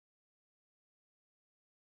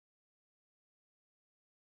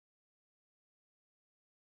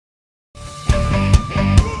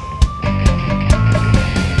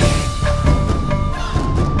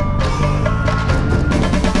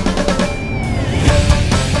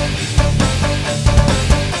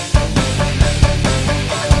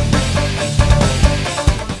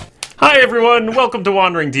everyone, welcome to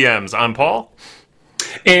Wandering DMs. I'm Paul.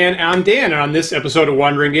 And I'm Dan, and on this episode of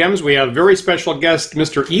Wandering DMs, we have very special guest,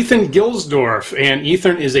 Mr. Ethan Gilsdorf. And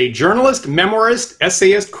Ethan is a journalist, memoirist,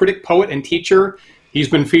 essayist, critic, poet, and teacher. He's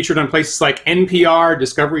been featured on places like NPR,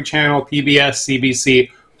 Discovery Channel, PBS, CBC,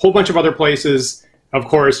 a whole bunch of other places. Of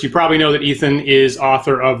course, you probably know that Ethan is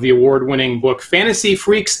author of the award-winning book,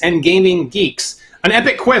 Freaks and Gaming Geeks, an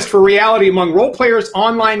epic quest for reality among role players,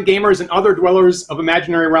 online gamers, and other dwellers of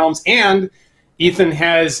imaginary realms. And Ethan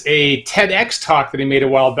has a TEDx talk that he made a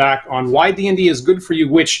while back on why D&D is good for you,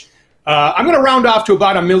 which I'm going to round off to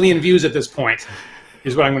about 1 million views at this point,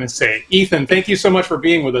 is what I'm going to say. Ethan, thank you so much for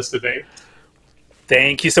being with us today.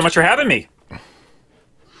 Thank you so much for having me.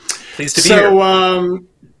 Pleased to be here.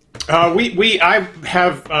 I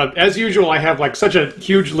have, as usual, I have like such a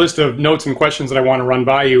huge list of notes and questions that I want to run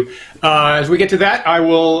by you. As we get to that, I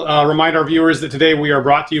will remind our viewers that today we are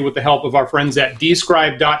brought to you with the help of our friends at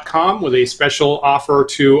dscribe.com with a special offer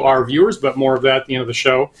to our viewers, but more of that at the end of the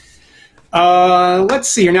show. Let's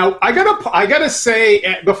see here. Now, I gotta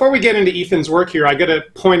say, before we get into Ethan's work here, I gotta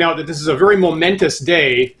point out that this is a very momentous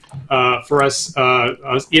day for us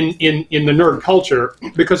in the nerd culture,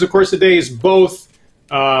 because of course today is both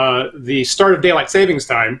the start of daylight savings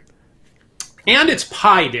time, and it's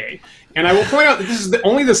Pi Day. And I will point out that this is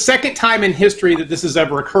only the second time in history that this has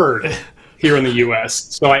ever occurred here in the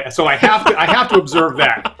U.S. So I have to observe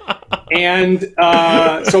that. And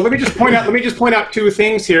so let me just point out two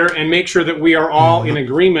things here and make sure that we are all in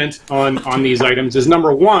agreement on these items. Is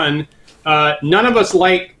number one, none of us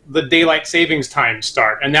like the daylight savings time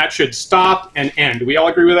start, and that should stop and end. Do we all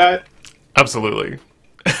agree with that? Absolutely.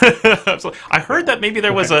 I heard that maybe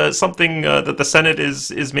there was something that the Senate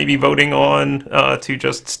is maybe voting on to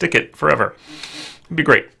just stick it forever. It'd be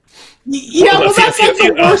great. Yeah, well, that's like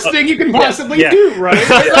the worst thing you can possibly do, right?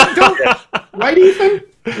 Right, Ethan?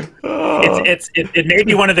 It may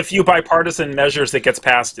be one of the few bipartisan measures that gets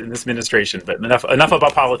passed in this administration, but enough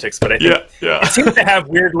about politics. But I think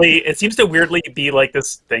it seems to weirdly be like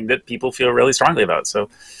this thing that people feel really strongly about. So.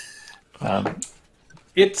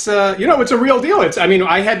 It's it's a real deal.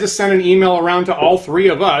 I had to send an email around to all three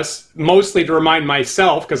of us, mostly to remind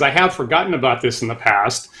myself, because I have forgotten about this in the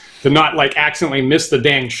past, to not like accidentally miss the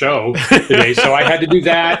dang show today. So I had to do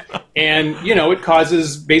that, and it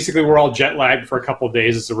causes, basically we're all jet lagged for a couple of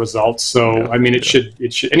days as a result. So it should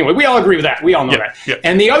anyway. We all agree with that. We all know that. Yeah.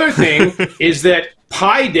 And the other thing is that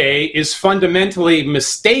Pi Day is fundamentally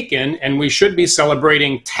mistaken, and we should be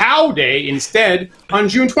celebrating Tau Day instead on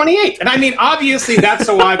June 28th. And obviously that's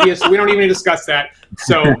so obvious, we don't even need to discuss that.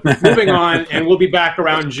 So moving on, and we'll be back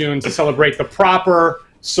around June to celebrate the proper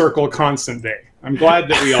Circle Constant Day. I'm glad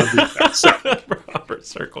that we all do that. So. Proper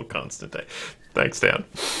Circle Constant Day. Thanks, Dan.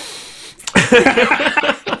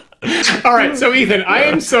 All right, so Ethan, I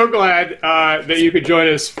am so glad that you could join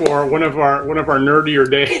us for one of our nerdier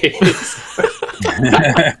days.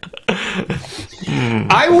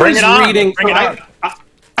 I was reading.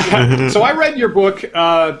 So I read your book,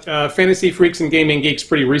 Freaks and Gaming Geeks,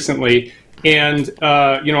 pretty recently, and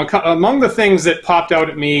among the things that popped out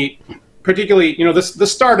at me, particularly, the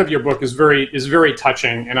start of your book is very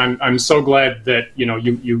touching, and I'm so glad that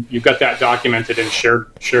you got that documented and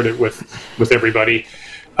shared it with everybody.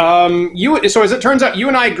 So as it turns out, you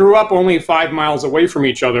and I grew up only 5 miles away from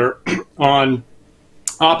each other on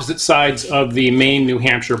opposite sides of the Maine-New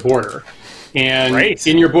Hampshire border. And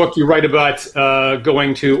in your book, you write about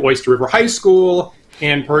going to Oyster River High School.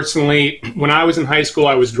 And personally, when I was in high school,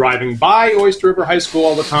 I was driving by Oyster River High School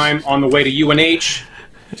all the time on the way to UNH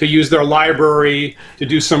to use their library to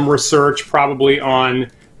do some research, probably on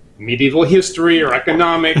medieval history or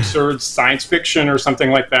economics or science fiction or something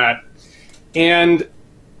like that. And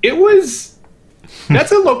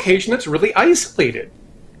that's a location that's really isolated,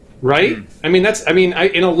 right? In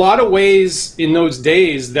a lot of ways in those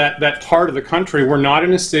days, that part of the country, we're not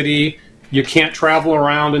in a city. You can't travel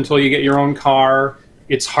around until you get your own car.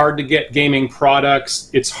 It's hard to get gaming products.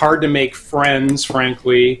 It's hard to make friends,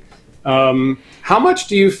 frankly. How much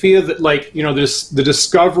do you feel that, the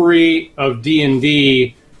discovery of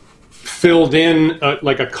D&D filled in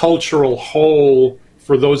a cultural hole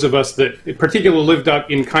for those of us that particularly lived up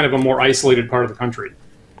in kind of a more isolated part of the country?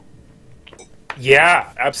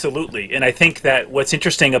 Yeah, absolutely. And I think that what's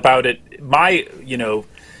interesting about it, my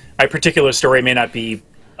particular story may not be,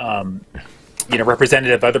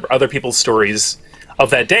 representative of other people's stories of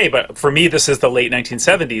that day, but for me, this is the late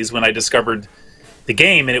 1970s when I discovered the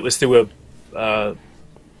game, and it was through the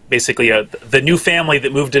new family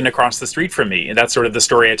that moved in across the street from me, and that's sort of the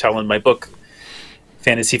story I tell in my book,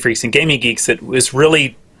 Fantasy Freaks and Gaming Geeks. It was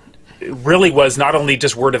really was not only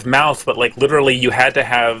just word of mouth, but like literally you had to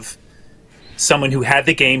have someone who had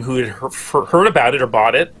the game, who had heard about it or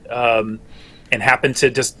bought it, and happened to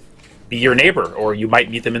just be your neighbor, or you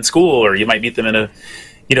might meet them in school, or you might meet them in a,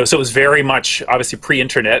 so it was very much obviously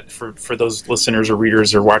pre-internet for those listeners or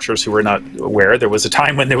readers or watchers who were not aware. There was a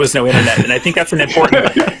time when there was no internet, and I think that's an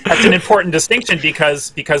important distinction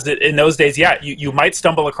because in those days, you might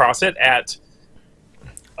stumble across it at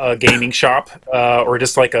a gaming shop or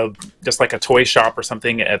just like a toy shop or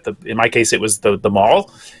something in my case it was the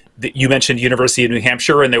mall. You mentioned University of New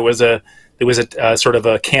Hampshire, and there was a sort of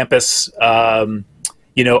a campus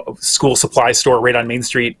school supply store right on Main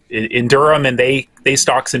Street in Durham, and they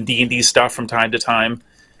stock some D&D stuff from time to time,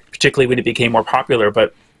 particularly when it became more popular.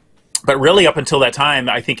 But really up until that time,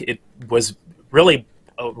 I think it was really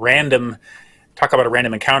a random. Talk about a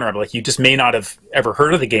random encounter. Like, you just may not have ever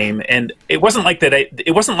heard of the game, and it wasn't like that.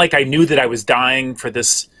 It wasn't like I knew that I was dying for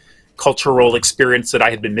this cultural experience that I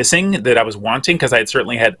had been missing, that I was wanting, because I had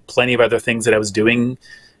certainly had plenty of other things that I was doing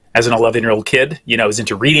as an 11-year-old kid. I was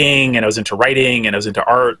into reading, and I was into writing, and I was into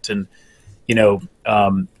art, and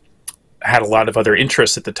had a lot of other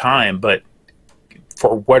interests at the time. But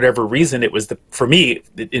for whatever reason, it was for me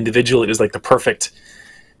individually, it was like the perfect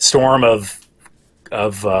storm of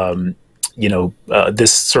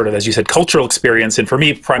this sort of, as you said, cultural experience, and for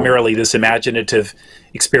me, primarily this imaginative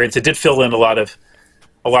experience. It did fill in a lot of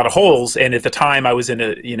holes, and at the time, I was in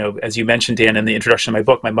as you mentioned, Dan, in the introduction to my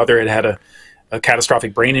book, my mother had a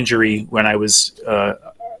catastrophic brain injury when I was, a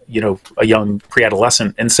young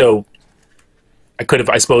pre-adolescent, and so I could have,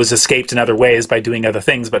 I suppose, escaped in other ways by doing other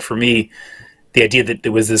things. But for me, the idea that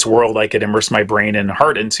there was this world I could immerse my brain and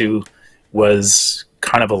heart into was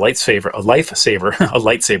kind of a lightsaber.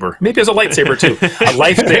 Maybe it was a lightsaber too. A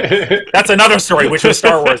lifesaver. That's another story, which was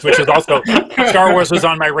Star Wars, which was also, Star Wars was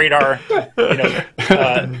on my radar.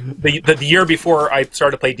 The year before I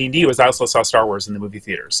started to play D&D I also saw Star Wars in the movie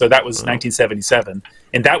theater. So that was 1977,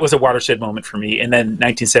 and that was a watershed moment for me. And then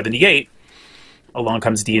 1978, along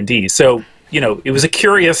comes D&D. So it was a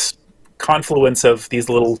curious confluence of these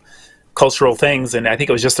little cultural things, and I think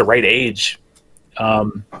it was just the right age.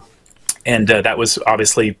 And that was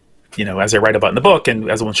obviously, as I write about in the book,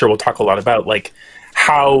 and as I'm sure we'll talk a lot about, like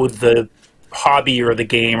how the hobby or the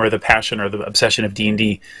game or the passion or the obsession of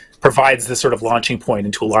D&D provides this sort of launching point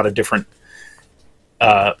into a lot of different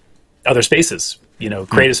other spaces,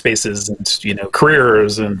 creative spaces, and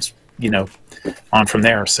careers, and on from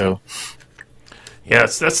there. So yeah,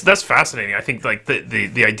 that's fascinating. I think like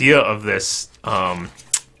the idea of this.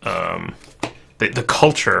 The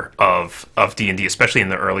culture of D&D, especially in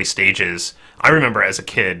the early stages. I remember as a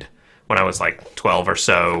kid, when I was like 12 or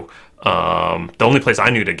so, the only place I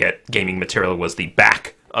knew to get gaming material was the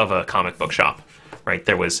back of a comic book shop. Right?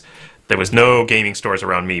 There was no gaming stores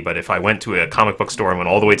around me, but if I went to a comic book store and went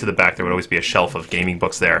all the way to the back, there would always be a shelf of gaming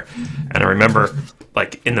books there. And I remember,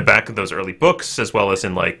 like, in the back of those early books, as well as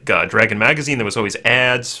in like Dragon Magazine, there was always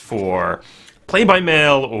ads for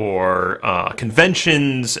play-by-mail or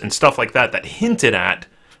conventions and stuff like that hinted at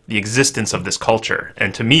the existence of this culture.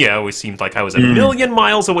 And to me, it always seemed like I was a million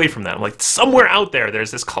miles away from that. I'm like, somewhere out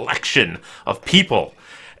there's this collection of people,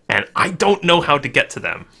 and I don't know how to get to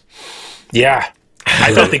them. Yeah,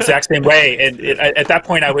 I felt the exact same way. And at that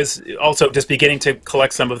point, I was also just beginning to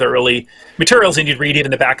collect some of the early materials, and you'd read it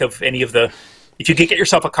in the back of any of the... If you could get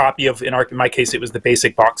yourself a copy of, in my case, it was the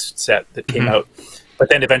basic box set that came out. But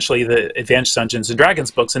then eventually the Advanced Dungeons and Dragons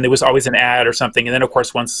books, and there was always an ad or something. And then, of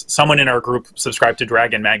course, once someone in our group subscribed to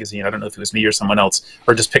Dragon Magazine, I don't know if it was me or someone else,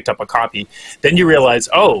 or just picked up a copy, then you realize,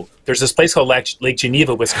 oh, there's this place called Lake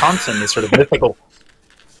Geneva, Wisconsin, this sort of mythical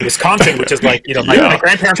Wisconsin, which is like, my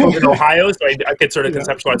grandparents lived in Ohio, so I could sort of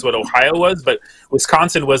conceptualize what Ohio was, but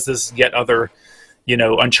Wisconsin was this yet other,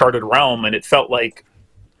 uncharted realm, and it felt like...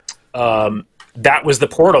 that was the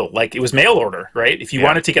portal. Like, it was mail order, right? If you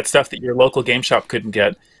wanted to get stuff that your local game shop couldn't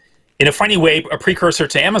get, in a funny way, a precursor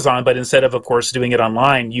to Amazon, but instead of course, doing it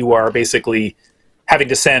online, you are basically having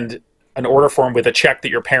to send an order form with a check that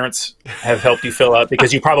your parents have helped you fill out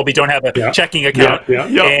because you probably don't have a checking account,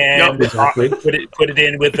 and exactly. put it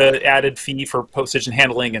in with the added fee for postage and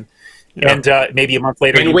handling, and maybe a month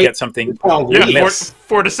later you get something.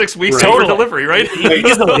 4 to 6 weeks for delivery, right?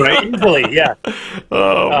 Easily, yeah.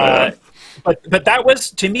 Oh man. But that was,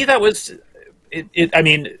 to me, that was it. I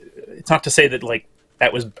mean, it's not to say that like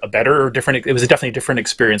that was a better or different. It was definitely a different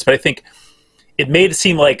experience, but I think it made it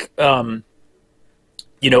seem like I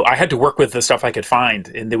had to work with the stuff I could find,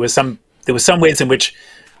 and there was some ways in which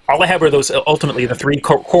all I had were those ultimately the 3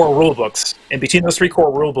 core rule books, and between those 3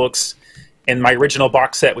 core rule books and my original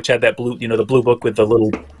box set, which had that blue, the blue book with the little,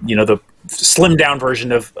 the slimmed down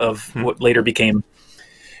version of what later became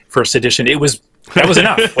first edition, it was That was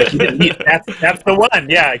enough. Like, you didn't need, that's the one.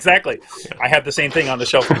 Yeah, exactly. I have the same thing on the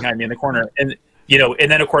shelf behind me in the corner. And, you know,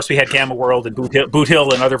 and then, of course, we had Gamma World and Boot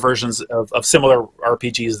Hill and other versions of similar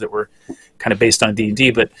RPGs that were kind of based on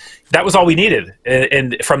D&D. But that was all we needed.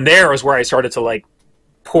 And from there was where I started to, like,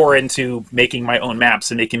 pour into making my own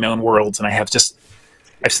maps and making my own worlds. And I've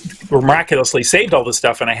miraculously saved all this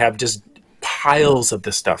stuff, and I have just piles of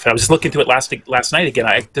this stuff. And I was just looking through it last night again.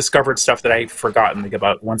 I discovered stuff that I'd forgotten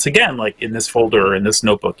about once again, like in this folder or in this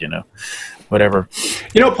notebook, you know, whatever.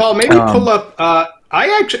 You know, Paul, maybe pull up. I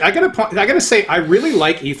gotta say, I really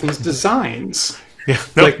like Ethan's designs. Yeah,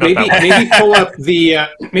 like maybe pull up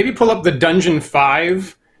the Dungeon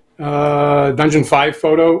 5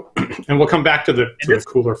 photo, and we'll come back to the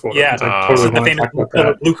cooler photo. Yeah, the famous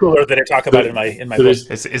blue cooler that I talk about in my book. Is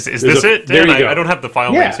this it? There you go. I don't have the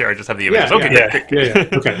file names here. I just have the images.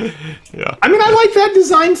 Okay. Yeah. I mean, I like that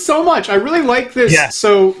design so much. I really like this. Yeah.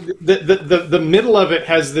 So the middle of it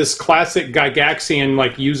has this classic Gygaxian,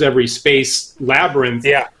 like, use every space labyrinth.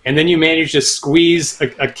 Yeah. And then you manage to squeeze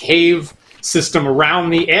a cave system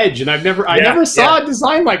around the edge, and I never saw a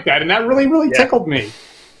design like that, and that really tickled me.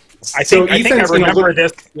 I think I remember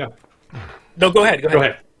this. Yeah. No, go ahead.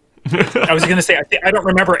 I was going to say, I don't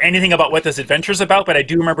remember anything about what this adventure is about, but I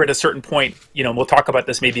do remember at a certain point, you know, and we'll talk about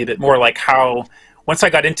this maybe a bit more, like how once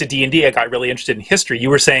I got into D&D, I got really interested in history.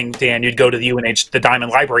 You were saying, Dan, you'd go to the UNH, the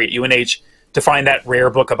Diamond Library at UNH, to find that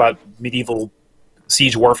rare book about medieval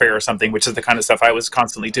siege warfare or something, which is the kind of stuff I was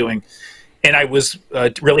constantly doing. And I was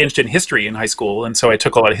really interested in history in high school, and so I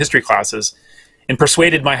took a lot of history classes, and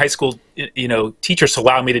persuaded my high school, you know, teachers to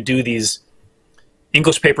allow me to do these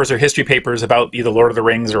English papers or history papers about either Lord of the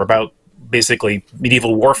Rings or about basically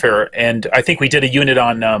medieval warfare. And I think we did a unit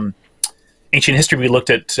on ancient history. We looked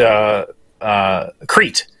at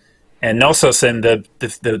Crete and Knossos and the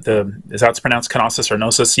is that pronounced Knossos or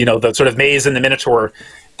Knossos? You know, the sort of maze in the Minotaur.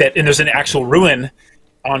 And there's an actual ruin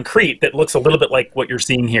on Crete that looks a little bit like what you're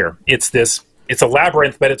seeing here. It's a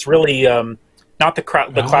labyrinth, but it's really not the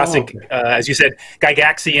classic, as you said,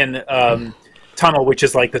 Gygaxian tunnel, which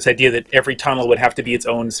is like this idea that every tunnel would have to be its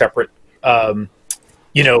own separate,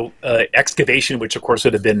 excavation, which of course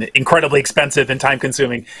would have been incredibly expensive and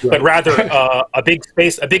time-consuming, but rather a big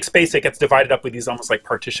space that gets divided up with these almost like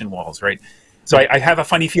partition walls, right? So I have a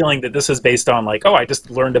funny feeling that this is based on, like, oh, I just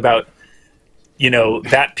learned about, you know,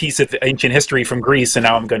 that piece of ancient history from Greece, and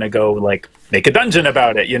now I'm going to go, like, make a dungeon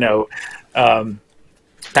about it, you know.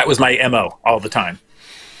 That was my MO all the time.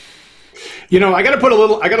 You know, I got to put a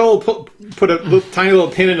tiny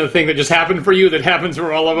little pin in a thing that just happened for you, that happens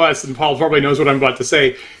for all of us, and Paul probably knows what I'm about to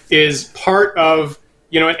say, is part of,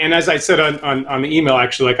 you know, and as I said on the email,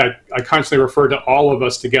 actually, like, I constantly refer to all of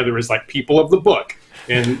us together as, like, people of the book.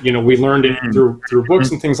 And, you know, we learned it through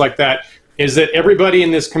books and things like that, is that everybody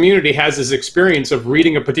in this community has this experience of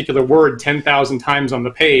reading a particular word 10,000 times on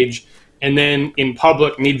the page, and then in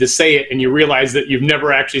public need to say it, and you realize that you've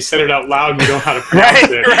never actually said it out loud and you don't know how to pronounce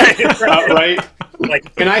it. Right? Like,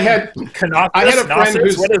 and I had a friend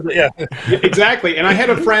who's... What is it? Yeah. Exactly. And I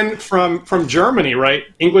had a friend from Germany, right?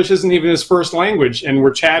 English isn't even his first language, and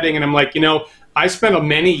we're chatting, and I'm like, you know, I spent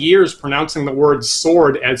many years pronouncing the word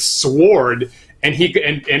sword as sword, and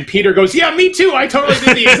Peter goes, yeah, me too. I totally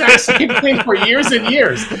did the exact same thing for years and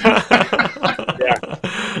years. Yeah,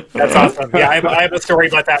 that's awesome. Yeah, I have a story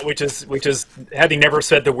about that, which is having never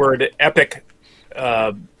said the word epic,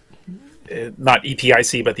 not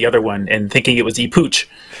EPIC, but the other one, and thinking it was E-pooch,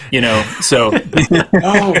 you know. So.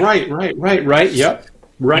 Oh, right. Yep.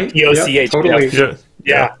 Right. EOCH. Yep, totally.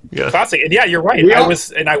 Yeah. Classic. And yeah, you're right. I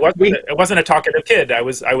wasn't a talkative kid. I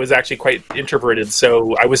was actually quite introverted,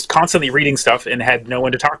 so I was constantly reading stuff and had no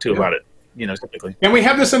one to talk to about it, you know, typically. And we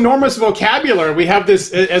have this enormous vocabulary. We have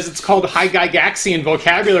this, as it's called, high Gygaxian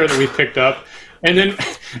vocabulary that we've picked up, and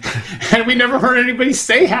we never heard anybody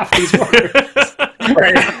say half these words.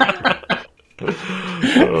 Right.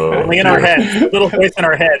 Only in our heads, little voice in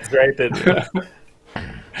our heads, right?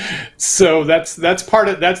 So that's part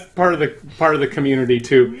of the community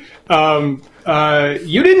too.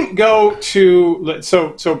 You didn't go to,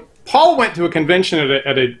 so Paul went to a convention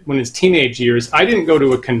when his teenage years. I didn't go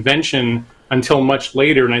to a convention until much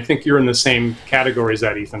later, and I think you're in the same category as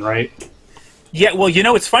that, Ethan, right? Yeah, well, you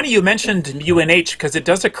know, it's funny you mentioned UNH, because it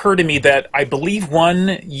does occur to me that I believe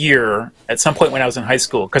one year at some point when I was in high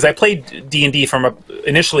school, because I played D&D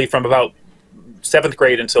initially from about 7th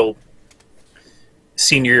grade until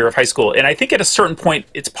senior year of high school, and I think at a certain point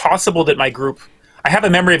it's possible that my group, I have a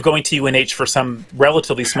memory of going to UNH for some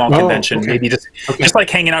relatively small convention, maybe just like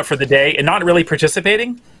hanging out for the day and not really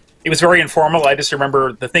participating. It was very informal. I just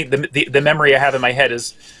remember the memory I have in my head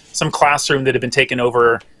is some classroom that had been taken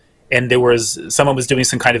over, and someone was doing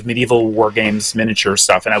some kind of medieval war games miniature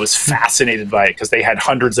stuff, and I was fascinated by it because they had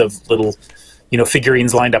hundreds of little,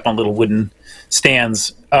 figurines lined up on little wooden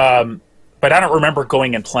stands. But I don't remember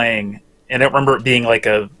going and playing, and I don't remember it being like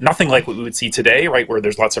nothing like what we would see today, right, where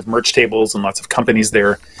there's lots of merch tables and lots of companies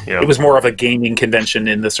there. Yeah. It was more of a gaming convention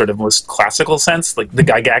in the sort of most classical sense, like the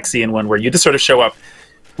Gygaxian one, where you just sort of show up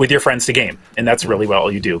with your friends to game, and that's really all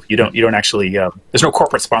you do. You don't actually. There's no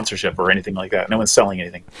corporate sponsorship or anything like that. No one's selling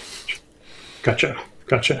anything. Gotcha.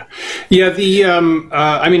 Yeah,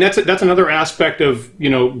 I mean that's another aspect of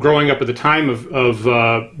growing up at the time of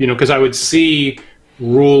because I would see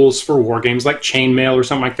rules for war games like Chainmail or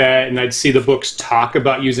something like that, and I'd see the books talk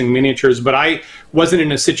about using miniatures, but I wasn't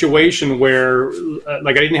in a situation where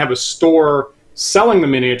like I didn't have a store selling the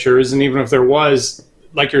miniatures, and even if there was,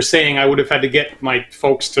 like you're saying, I would have had to get my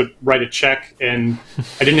folks to write a check, and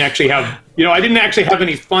I didn't actually have,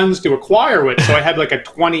 any funds to acquire it. So I had like a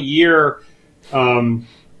 20-year,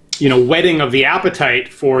 whetting of the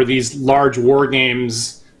appetite for these large war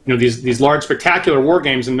games, these large spectacular war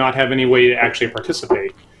games, and not have any way to actually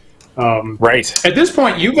participate. Right. At this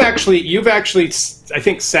point, you've actually, I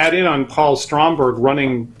think, sat in on Paul Stromberg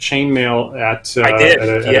running Chainmail at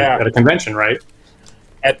a convention, right?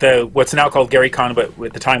 At what's now called Gary Con, but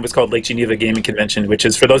at the time was called Lake Geneva Gaming Convention, which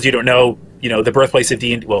is, for those of you who don't know, the birthplace of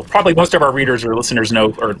D&D. Well, probably most of our readers or listeners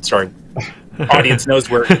know, audience knows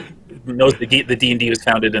the D&D was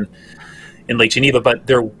founded in Lake Geneva. But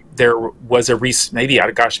there was maybe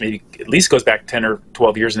at least goes back 10 or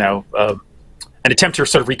 12 years now, an attempt to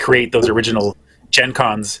sort of recreate those original Gen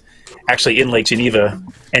Cons actually in Lake Geneva,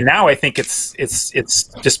 and now I think it's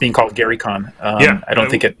just being called Gary Con. I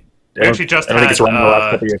don't think it. We actually just had,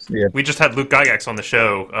 we just had Luke Gygax on the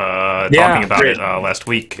show talking about it last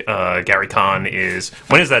week. Gary Con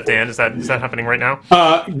when is that, Dan? Is that happening right now?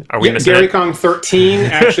 Are we missing Gary it? Con 13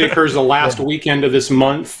 actually occurs the last weekend of this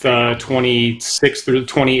month, 26th through the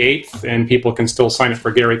 28th, and people can still sign up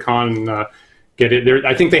for Gary Con and get it there.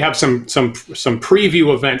 I think they have some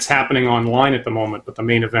preview events happening online at the moment, but the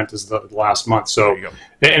main event is the last month. So,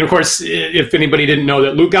 and of course, if anybody didn't know,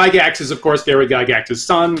 that Luke Gygax is, of course, Gary Gygax's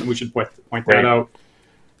son. We should point that out.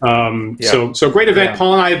 So great event. Yeah.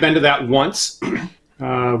 Paul and I have been to that once.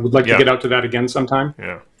 Would like to get out to that again sometime.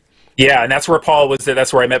 Yeah, and that's where Paul was.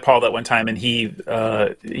 That's where I met Paul that one time, and he,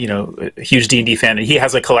 a huge D&D fan, and he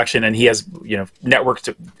has a collection, and he has,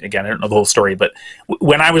 networked. Again, I don't know the whole story, but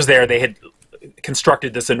when I was there, they had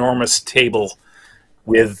constructed this enormous table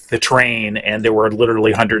with the train, and there were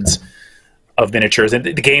literally hundreds of miniatures, and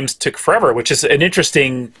the games took forever, which is an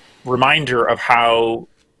interesting reminder of how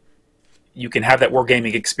you can have that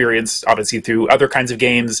wargaming experience, obviously through other kinds of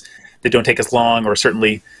games that don't take as long, or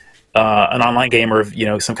certainly an online game, or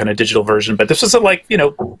some kind of digital version. But this was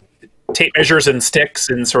tape measures and sticks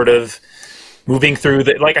and sort of moving through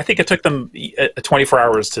I think it took them 24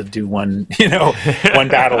 hours to do one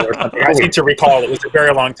battle or something. I seem to recall it was a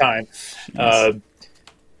very long time.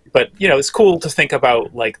 But it's cool to think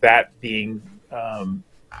about like that being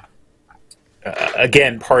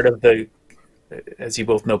again part of the, as you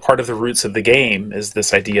both know, part of the roots of the game is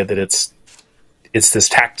this idea that it's this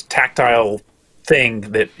tactile thing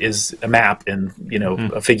that is a map and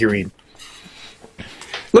a figurine.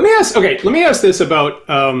 Let me ask this about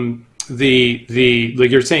the like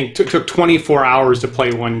you're saying took 24 hours to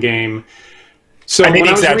play one game. So when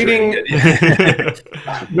I was reading,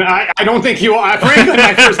 I don't think you are. Frankly,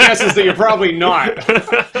 my first guess is that you're probably not.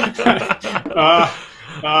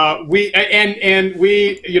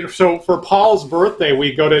 So for Paul's birthday,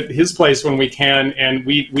 we go to his place when we can, and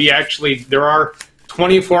we actually, there are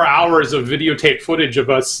 24 hours of videotape footage of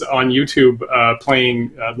us on YouTube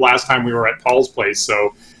playing last time we were at Paul's place.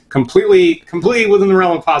 So completely within the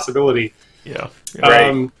realm of possibility. Yeah.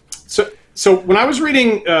 Right. So when I was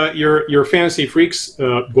reading your Fantasy Freaks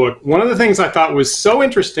book, one of the things I thought was so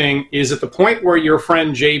interesting is at the point where your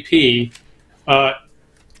friend JP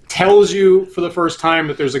tells you for the first time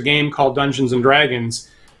that there's a game called Dungeons and Dragons.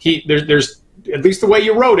 There's at least the way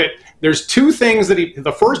you wrote it, there's two things that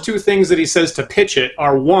the first two things that he says to pitch it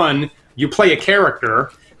are, one, you play a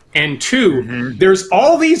character, and two, there's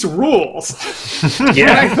all these rules. And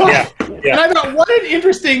I thought, what an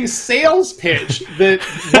interesting sales pitch that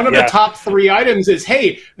one of the top three items is,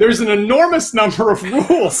 hey, there's an enormous number of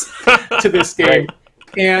rules to this game. Right.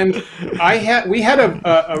 And we had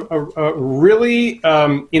a really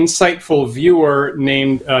insightful viewer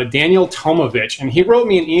named Daniel Tomovich, and he wrote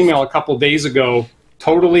me an email a couple days ago,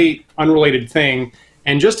 totally unrelated thing,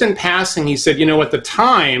 and just in passing he said, at the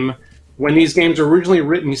time when these games were originally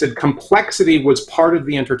written, he said complexity was part of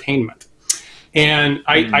the entertainment. And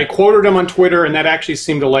I quoted him on Twitter, and that actually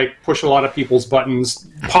seemed to like push a lot of people's buttons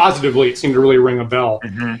positively. It seemed to really ring a bell.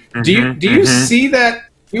 Do you see that?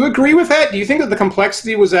 Do you agree with that? Do you think that the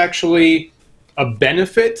complexity was actually a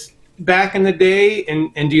benefit back in the day,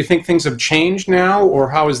 and do you think things have changed now, or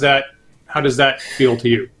how does that feel to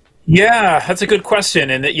you? Yeah, that's a good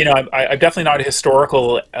question, and I'm definitely not a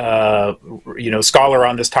historical scholar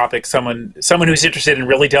on this topic. Someone who's interested in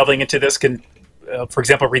really delving into this can, for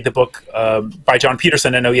example, read the book by John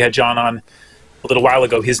Peterson. I know you had John on a little while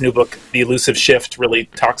ago. His new book, The Elusive Shift, really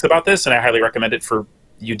talks about this, and I highly recommend it for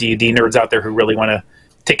you D&D nerds out there who really want to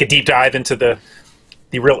take a deep dive into the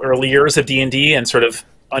real early years of D&D and sort of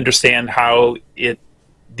understand how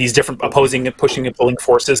these different opposing and pushing and pulling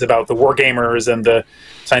forces about the wargamers and the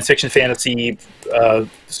science fiction fantasy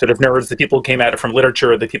sort of nerds, the people who came at it from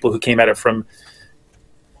literature, the people who came at it from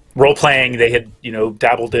role-playing. They had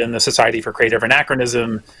dabbled in the Society for Creative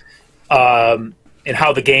Anachronism, and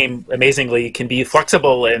how the game amazingly can be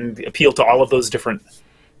flexible and appeal to all of those different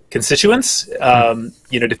constituents,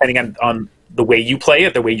 depending on the way you play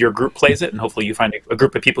it, the way your group plays it, and hopefully you find a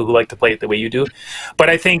group of people who like to play it the way you do. But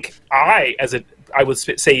I think I would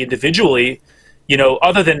say individually,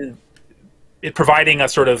 other than it providing a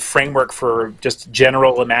sort of framework for just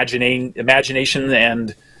general imagination,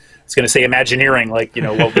 and I was going to say Imagineering, like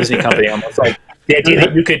Walt Disney Company, almost like the idea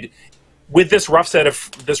that you could, with this rough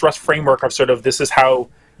framework of sort of this is how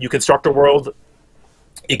you construct a world,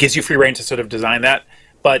 it gives you free rein to sort of design that,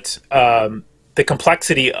 but the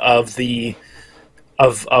complexity of the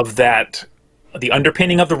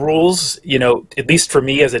underpinning of the rules, at least for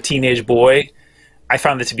me as a teenage boy, I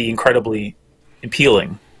found it to be incredibly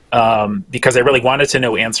appealing, because I really wanted to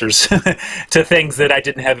know answers to things that I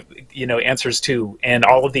didn't have, answers to, and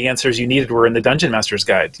all of the answers you needed were in the Dungeon Master's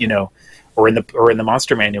Guide, or in the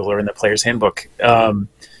Monster Manual, or in the Player's Handbook.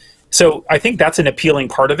 So I think that's an appealing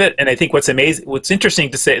part of it, and I think what's interesting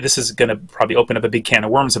to say, this is going to probably open up a big can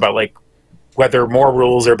of worms about like whether more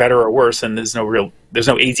rules are better or worse, and there's no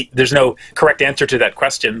correct answer to that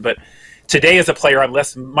question. But today, as a player, I'm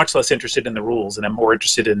much less interested in the rules, and I'm more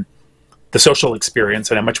interested in the social experience,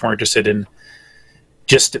 and I'm much more interested in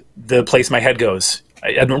just the place my head goes.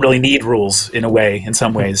 I don't really need rules in a way, in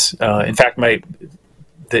some ways. In fact,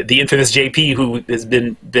 the infamous JP, who has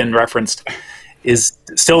been referenced, is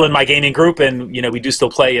still in my gaming group, and we do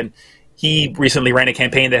still play. And he recently ran a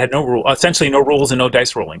campaign that had essentially no rules and no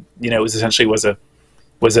dice rolling. It was essentially was a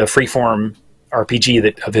freeform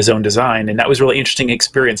RPG of his own design, and that was a really interesting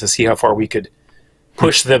experience to see how far we could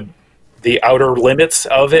push the outer limits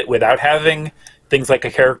of it without having things like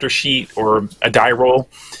a character sheet or a die roll.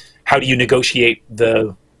 How do you negotiate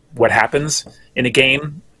what happens in a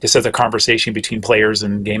game just as a conversation between players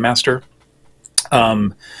and game master?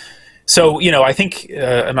 So I think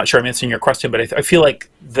I'm not sure I'm answering your question, but I feel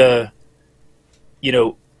like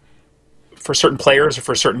for certain players or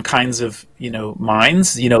for certain kinds of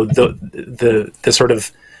minds, the sort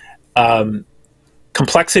of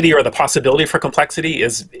complexity or the possibility for complexity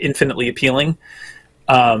is infinitely appealing,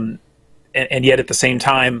 and yet at the same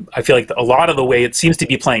time, I feel like a lot of the way it seems to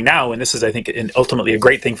be playing now, and this is I think ultimately a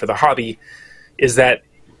great thing for the hobby, is that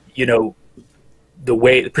particularly the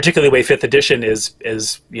way 5th edition is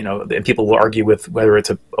and people will argue with whether it's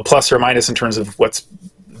a plus or minus in terms of what's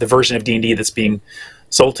the version of D&D that's being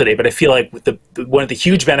sold today. But I feel like one of the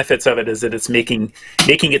huge benefits of it is that it's making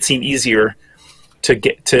it seem easier to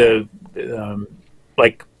get to,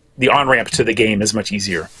 like the on-ramp to the game is much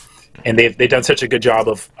easier. And they've done such a good job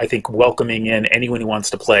of, I think, welcoming in anyone who wants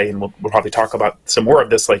to play. And we'll probably talk about some more of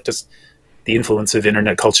this, like just the influence of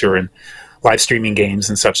internet culture and live streaming games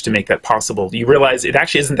and such to make that possible. You realize it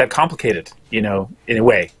actually isn't that complicated, in a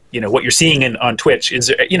way. What you're seeing on Twitch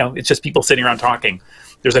is, it's just people sitting around talking.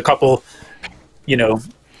 There's a couple,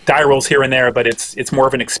 die rolls here and there, but it's more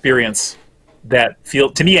of an experience that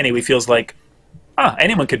to me anyway, feels like,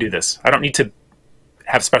 anyone could do this. I don't need to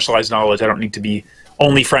have specialized knowledge. I don't need to be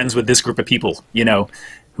only friends with this group of people,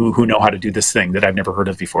 who know how to do this thing that I've never heard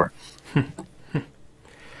of before.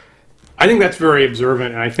 I think that's very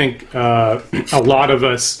observant, and I think a lot of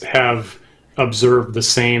us have observed the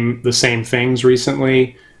same things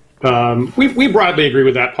recently. We broadly agree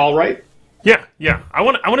with that, Paul, right? Yeah. I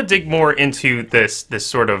want to dig more into this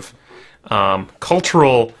sort of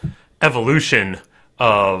cultural evolution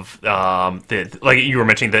of like you were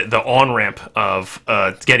mentioning, the on-ramp of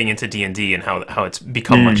getting into D&D and how it's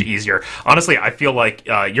become much easier. Honestly, I feel like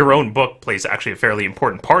your own book plays actually a fairly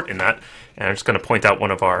important part in that. And I'm just going to point out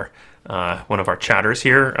one of our chatters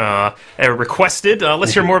here requested,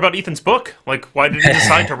 let's hear more about Ethan's book. Like, why did he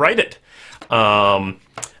decide to write it?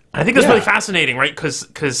 I think that's really fascinating, right?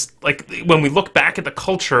 Because like when we look back at the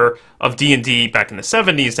culture of D&D back in the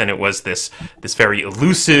 70s, and it was this very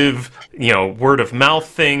elusive, word of mouth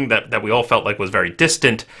thing that we all felt like was very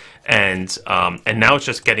distant, and now it's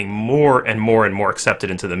just getting more and more and more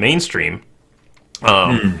accepted into the mainstream.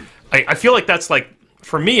 I feel like that's like,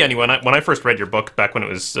 for me anyway, when I first read your book back when it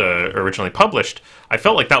was originally published, I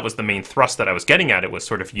felt like that was the main thrust that I was getting at. It was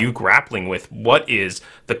sort of you grappling with what is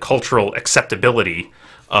the cultural acceptability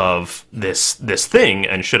of this thing,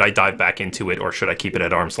 and should I dive back into it, or should I keep it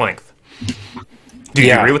at arm's length? Do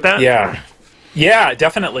you agree with that? Yeah,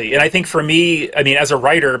 definitely. And I think for me, I mean, as a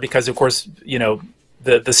writer, because of course,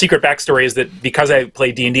 the secret backstory is that because I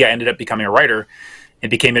played D&D, I ended up becoming a writer and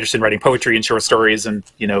became interested in writing poetry and short stories and,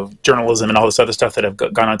 journalism and all this other stuff that I've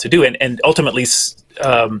gone on to do. And ultimately,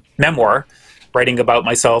 memoir, writing about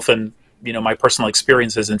myself and, my personal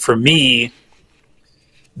experiences. And for me,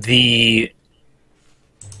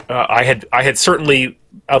 I had certainly,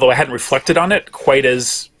 although I hadn't reflected on it quite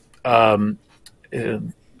as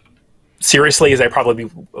seriously as I probably,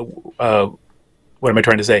 what am I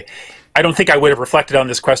trying to say? I don't think I would have reflected on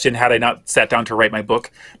this question had I not sat down to write my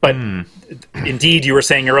book. But indeed, you were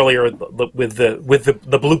saying earlier with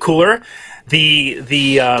the blue cooler,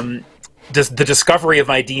 the discovery of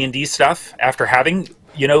my D&D stuff after having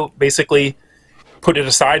basically put it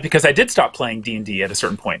aside, because I did stop playing D&D at a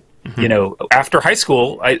certain point. After high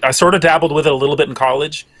school, I sort of dabbled with it a little bit in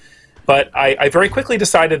college, but I very quickly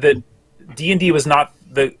decided that D&D was not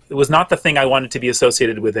the thing I wanted to be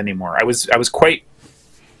associated with anymore. I was quite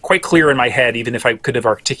clear in my head, even if I could have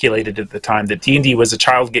articulated at the time, that D&D was a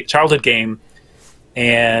childhood game,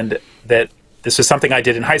 and that this was something I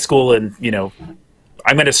did in high school, and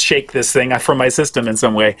I'm going to shake this thing from my system in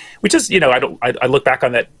some way. Which is, I look back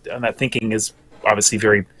on that thinking is obviously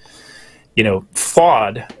very,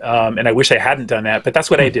 flawed, and I wish I hadn't done that, but that's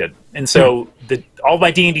what I did. And so all my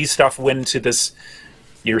D&D stuff went into this.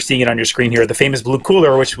 You're seeing it on your screen here, the famous blue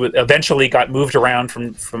cooler, which eventually got moved around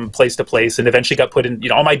from place to place, and eventually got put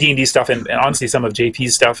in, all my D&D stuff, and honestly some of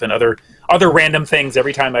JP's stuff and other random things.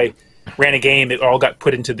 Every time I ran a game, it all got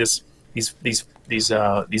put into these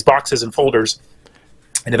boxes and folders,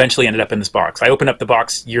 and eventually ended up in this box. I opened up the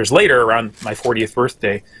box years later, around my 40th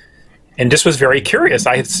birthday, and just was very curious.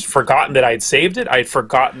 I had forgotten that I had saved it. I had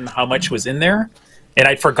forgotten how much was in there, and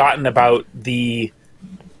I'd forgotten about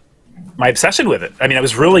my obsession with it. I mean, I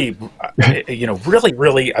was really,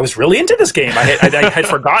 I was really into this game. I had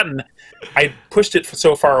forgotten. I pushed it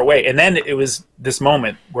so far away. And then it was this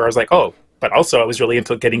moment where I was like, oh, but also I was really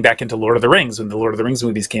into getting back into Lord of the Rings when the Lord of the Rings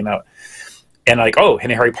movies came out. And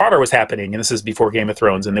and Harry Potter was happening. And this is before Game of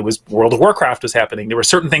Thrones. And there was World of Warcraft was happening. There were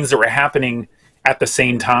certain things that were happening at the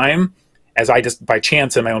same time as I just, by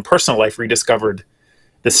chance in my own personal life, rediscovered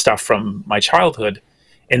this stuff from my childhood.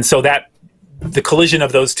 And so the collision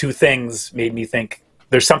of those two things made me think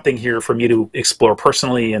there's something here for me to explore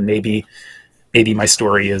personally, and maybe my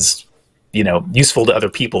story is, useful to other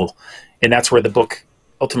people. And that's where the book,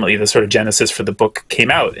 ultimately the sort of genesis for the book came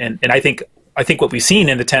out. And I think what we've seen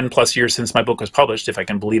in the 10 plus years since my book was published, if I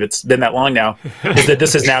can believe it's been that long now, is that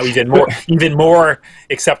this is now even more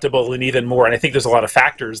acceptable and even more. And I think there's a lot of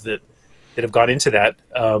factors that have gone into that,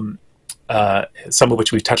 some of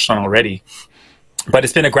which we've touched on already. But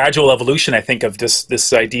it's been a gradual evolution, I think, of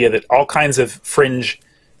this idea that all kinds of fringe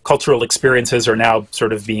cultural experiences are now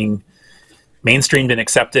sort of being mainstreamed and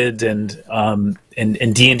accepted, and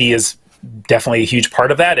D&D is definitely a huge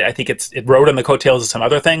part of that. I think it rode on the coattails of some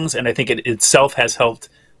other things, and I think it itself has helped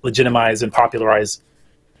legitimize and popularize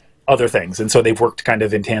other things, and so they've worked kind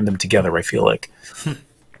of in tandem together, I feel like.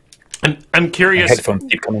 I'm curious. My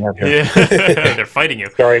headphones keep coming up here. Yeah. They're fighting you.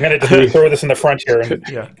 Sorry, I'm going to throw this in the front here. And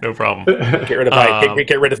yeah, no problem. Get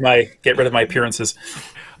rid of my appearances.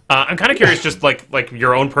 I'm kind of curious, just like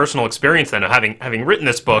your own personal experience then, of having written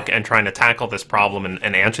this book and trying to tackle this problem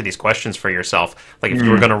and answer these questions for yourself. Like, if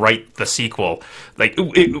you were going to write the sequel, like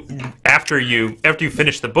after you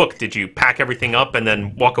finished the book, did you pack everything up and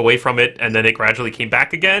then walk away from it, and then it gradually came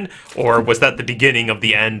back again, or was that the beginning of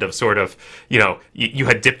the end of sort of, you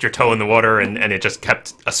had dipped your toe in the water and it just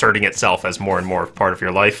kept asserting itself as more and more part of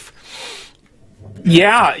your life?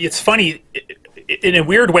 Yeah, it's funny. In a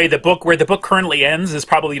weird way, where the book currently ends is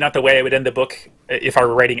probably not the way I would end the book if I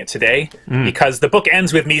were writing it today, because the book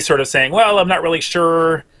ends with me sort of saying, well, I'm not really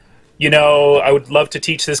sure, I would love to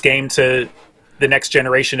teach this game to the next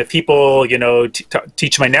generation of people,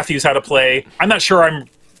 teach my nephews how to play. I'm not sure I'm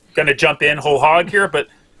going to jump in whole hog here, but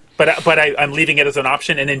I'm leaving it as an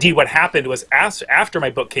option. And indeed what happened was after my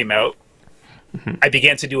book came out, I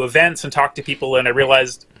began to do events and talk to people, and I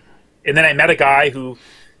realized, and then I met a guy who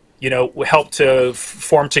helped to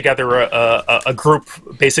form together a group,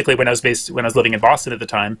 basically when I was living in Boston at the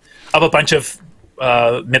time, of a bunch of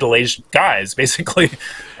middle-aged guys, basically,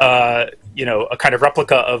 a kind of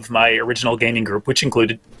replica of my original gaming group, which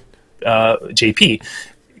included JP,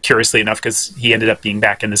 curiously enough, because he ended up being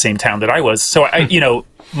back in the same town that I was. So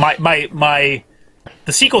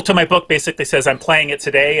the sequel to my book basically says I'm playing it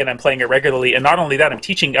today and I'm playing it regularly, and not only that, I'm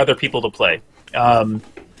teaching other people to play, and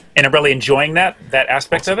I'm really enjoying that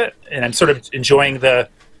aspect of it, and I'm sort of enjoying the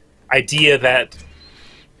idea that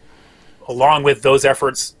along with those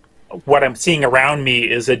efforts, what I'm seeing around me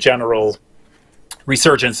is a general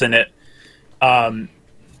resurgence in it,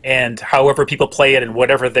 and however people play it and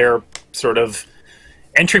whatever their sort of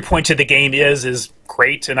entry point to the game is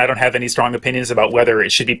great, and I don't have any strong opinions about whether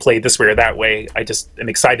it should be played this way or that way. I just am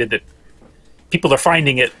excited that people are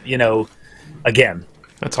finding it, again.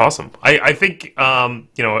 That's awesome. I think,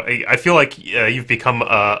 I feel like you've become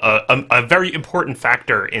a very important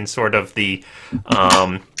factor in sort of the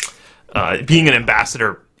being an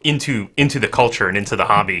ambassador into the culture and into the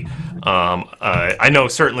hobby. I know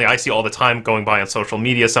certainly I see all the time going by on social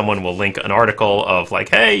media, someone will link an article of like,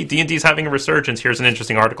 hey, D&D is having a resurgence, here's an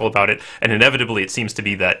interesting article about it, and inevitably it seems to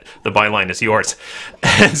be that the byline is yours.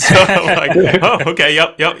 And so I'm like, oh, okay,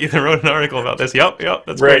 yep, you wrote an article about this, yep,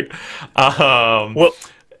 that's right. Great. Well,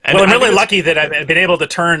 I'm really lucky that I've been able to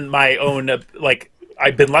turn my own,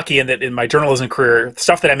 I've been lucky in that in my journalism career,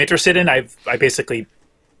 stuff that I'm interested in, I basically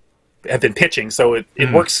have been pitching, so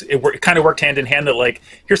it works. It kind of worked hand in hand. That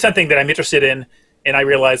here's something that I'm interested in, and I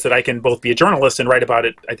realize that I can both be a journalist and write about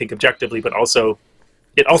it, I think, objectively, but also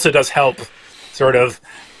it also does help. Sort of,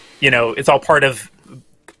 it's all part of.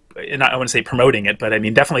 And I want to say promoting it, but I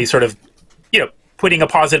mean definitely sort of, putting a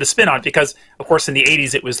positive spin on it, because of course in the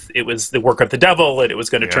 80s it was the work of the devil, and it was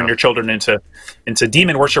going to turn your children into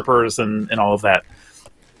demon worshippers and all of that.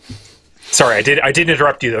 Sorry, I did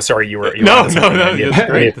interrupt you though. Sorry, you were no.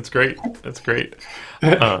 That's great.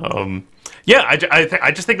 Yeah,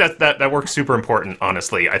 I just think that work's super important.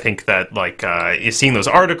 Honestly, I think that seeing those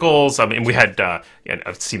articles. I mean, we had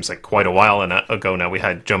it seems like quite a while ago now. We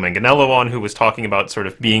had Joe Manganiello on, who was talking about sort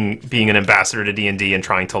of being an ambassador to D&D and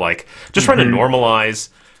trying to trying to normalize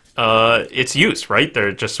its use. Right?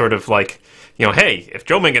 They're just sort of hey, if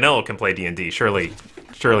Joe Manganiello can play D&D, surely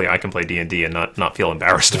I can play D&D and not feel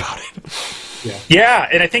embarrassed about it. Yeah,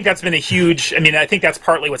 and I think that's been a huge. I mean, I think that's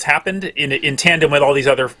partly what's happened in tandem with all these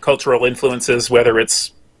other cultural influences, whether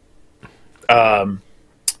it's Game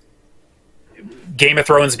of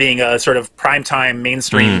Thrones being a sort of primetime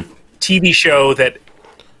mainstream TV show that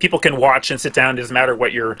people can watch and sit down. It doesn't matter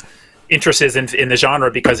what your interest is in the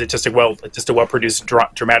genre, because it's just a well produced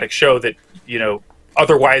dramatic show that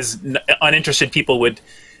otherwise uninterested people would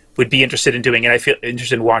be interested in doing, and I feel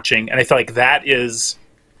interested in watching, and I feel like that is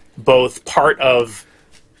both part of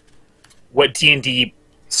what D&D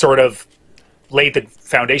sort of laid the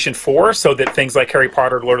foundation for, so that things like Harry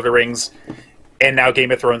Potter, Lord of the Rings, and now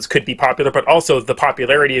Game of Thrones could be popular, but also the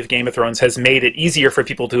popularity of Game of Thrones has made it easier for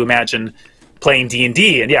people to imagine playing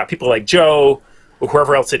D&D, and people like Joe, or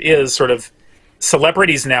whoever else it is, sort of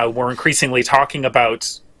celebrities now, we're increasingly talking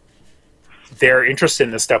about their interest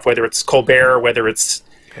in this stuff, whether it's Colbert, whether it's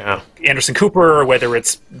Anderson Cooper, or whether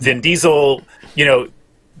it's Vin Diesel.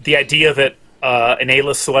 The idea that an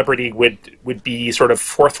A-list celebrity would be sort of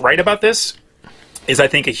forthright about this is, I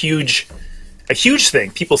think, a huge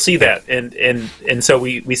thing. People see that, and so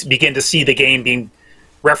we begin to see the game being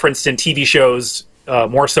referenced in TV shows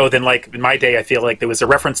more so than in my day. I feel like there was a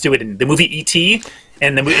reference to it in the movie E.T.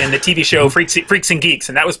 and the TV show Freaks and Geeks,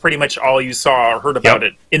 and that was pretty much all you saw or heard about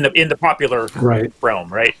it in the popular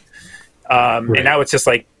realm, right? And now it's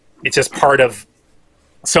just part of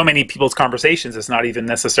so many people's conversations. It's not even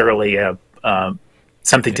necessarily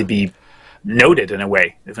something to be noted in a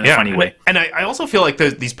way, in a funny way. And I also feel like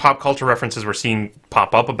these pop culture references we're seeing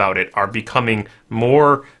pop up about it are becoming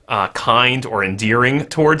more kind or endearing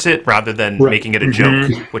towards it, rather than making it a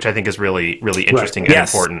joke, which I think is really, really interesting and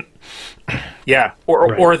important. Yeah,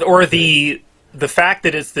 or the fact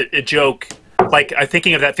that it's a joke. I'm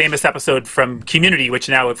thinking of that famous episode from Community, which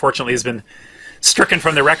now unfortunately has been stricken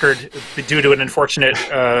from the record due to an unfortunate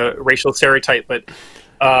racial stereotype, but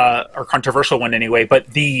or controversial one anyway. But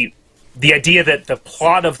the idea that the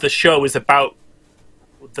plot of the show is about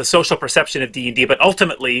the social perception of D&D, but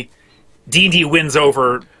ultimately D&D wins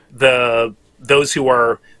over those who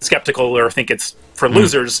are skeptical or think it's for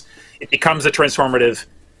losers. It becomes a transformative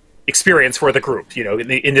experience for the group,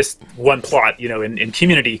 in this one plot, in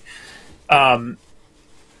Community. And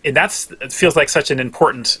it feels like such an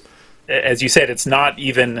important, as you said, it's not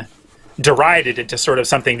even derided into sort of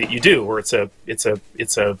something that you do, or it's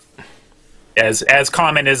as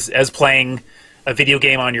common as playing a video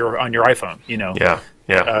game on your iPhone.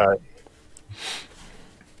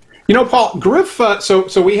 Paul, Griff.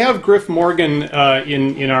 So we have Griff Morgan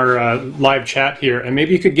in our live chat here, and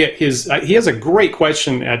maybe you could get his. He has a great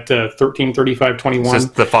question at 13:35:21. Is this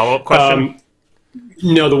the follow-up question?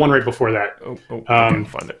 No, the one right before that. I can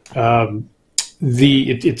find it.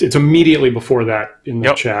 It's immediately before that in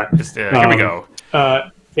the chat. Here we go.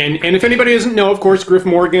 And if anybody doesn't know, of course, Griff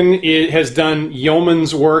Morgan has done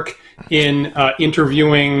yeoman's work in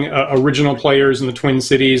interviewing original players in the Twin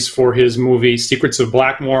Cities for his movie Secrets of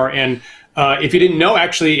Blackmore. And if you didn't know,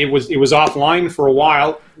 actually, it was offline for a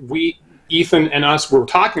while. Ethan and us were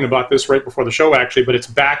talking about this right before the show, actually, but it's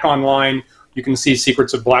back online. You can see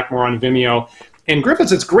Secrets of Blackmore on Vimeo. And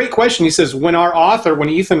Griffiths, it's a great question. He says, when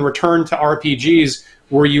Ethan returned to RPGs,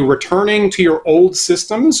 were you returning to your old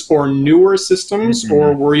systems or newer systems,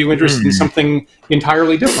 or were you interested in something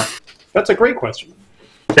entirely different? That's a great question.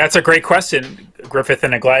 That's a great question, Griffith,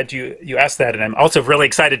 and I'm glad you asked that. And I'm also really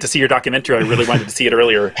excited to see your documentary. I really wanted to see it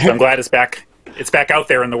earlier, so I'm glad it's back out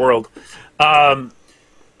there in the world. I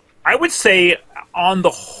would say, on the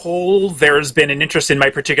whole, there's been an interest in my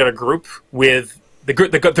particular group with the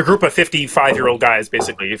group of 55-year-old guys,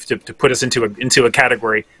 basically, to put us into a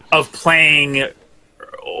category of playing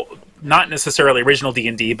not necessarily original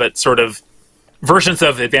D&D, but sort of versions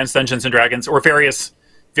of Advanced Dungeons and Dragons, or various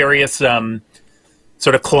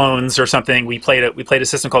sort of clones or something. We played a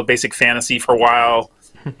system called Basic Fantasy for a while.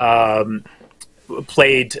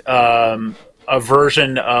 Played a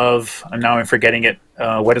version of, now I'm forgetting it,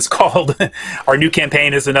 what it's called. Our new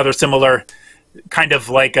campaign is another similar kind of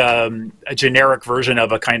like a generic version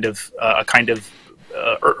of a kind of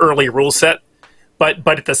early rule set, but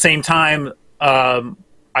at the same time,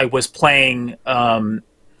 I was playing.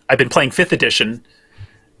 I've been playing 5th edition,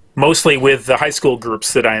 mostly with the high school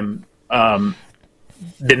groups that I'm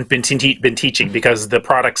been teaching, because the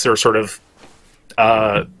products are sort of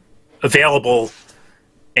available,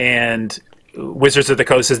 and Wizards of the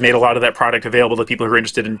Coast has made a lot of that product available to people who are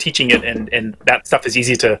interested in teaching it, and that stuff is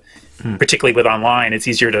easy to, particularly with online, it's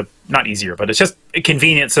easier to, not easier, but it's just a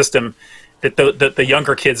convenient system that the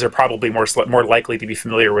younger kids are probably more likely to be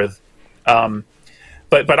familiar with.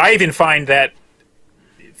 But I even find that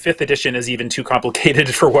 5th edition is even too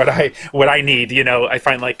complicated for what I need. I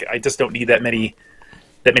find like I just don't need that many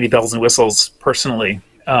bells and whistles personally.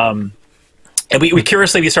 And we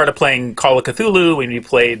curiously started playing Call of Cthulhu, and we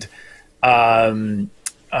played Traveler,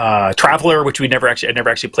 which I'd never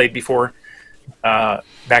actually played before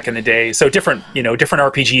back in the day. So different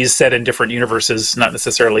RPGs set in different universes, not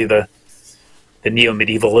necessarily the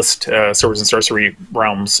neo-medievalist swords and sorcery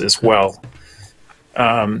realms as well.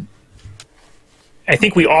 I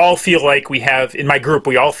think we all feel like we have, in my group,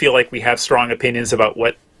 we all feel like we have strong opinions about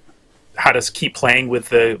how to keep playing with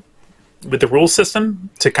the rule system,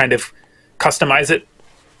 to kind of customize it,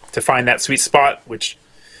 to find that sweet spot, which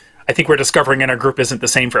I think we're discovering in our group isn't the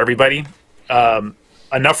same for everybody.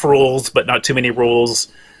 Enough rules, but not too many rules.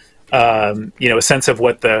 A sense of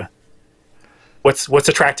what's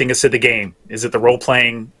attracting us to the game. Is it the role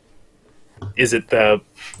playing? Is it the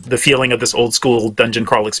feeling of this old school dungeon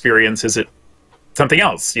crawl experience? Is it something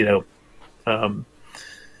else?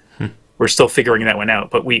 We're still figuring that one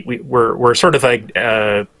out, but we're sort of like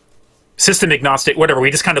system agnostic, whatever.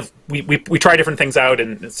 We just kind of we try different things out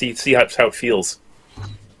and see how it feels.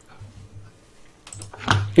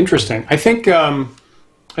 Interesting. I think a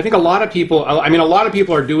lot of people. I mean, a lot of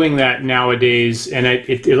people are doing that nowadays, and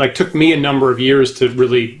it like took me a number of years to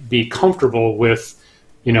really be comfortable with,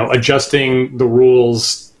 adjusting the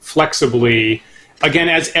rules flexibly. Again,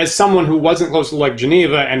 as someone who wasn't close to like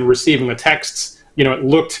Geneva and receiving the texts,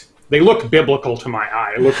 they look biblical to my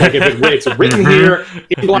eye. It looked like it's written here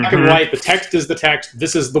in black and white. The text is the text.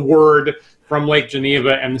 This is the word from Lake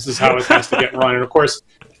Geneva, and this is how it has to get run. And of course,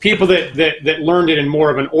 people that learned it in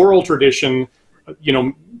more of an oral tradition,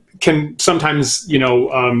 can sometimes,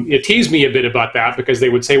 it teased me a bit about that, because they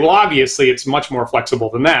would say, well, obviously it's much more flexible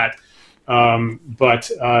than that. But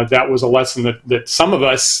that was a lesson that some of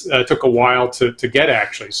us took a while to get,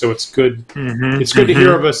 actually. So it's good. It's good to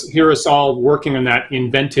hear us all working on that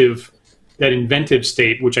inventive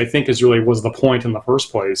state, which I think was the point in the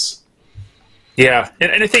first place. Yeah,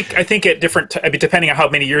 and I think at different, depending on how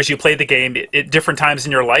many years you played the game, at different times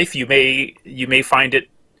in your life, you may find it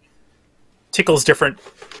tickles different,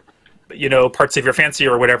 parts of your fancy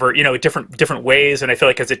or whatever, different ways. And I feel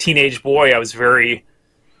like as a teenage boy,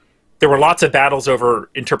 there were lots of battles over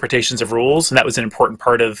interpretations of rules, and that was an important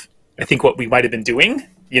part of, I think, what we might have been doing.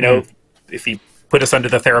 If you put us under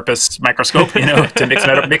the therapist's microscope, you know, to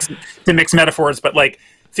mix metaphors, but like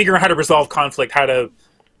figuring out how to resolve conflict, how to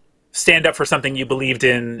stand up for something you believed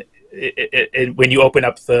in, when you open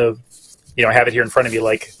up the, you know, I have it here in front of you,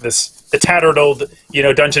 like the tattered old, you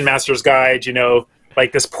know, Dungeon Master's Guide, you know,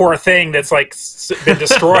 like this poor thing that's like been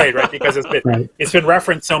destroyed, right? Because it's been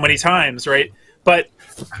referenced so many times, right? But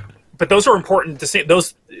those are important to say.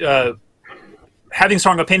 Those having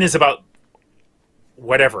strong opinions about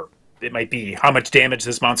whatever it might be, how much damage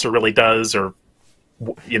this monster really does, or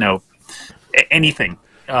you know, anything,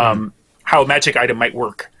 how a magic item might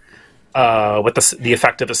work, what the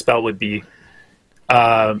effect of a spell would be.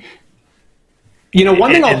 You know,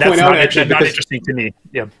 one thing I'll point out, actually, not interesting to me.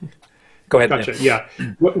 Yeah. Go ahead. Gotcha. Yeah,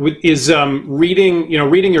 is reading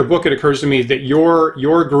your book. It occurs to me that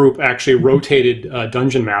your group actually rotated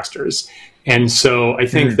dungeon masters, and so I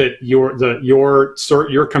think that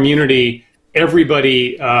your community,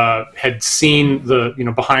 everybody had seen the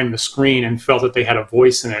behind the screen and felt that they had a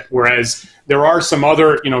voice in it. Whereas there are some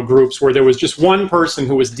other groups where there was just one person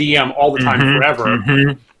who was DM all the time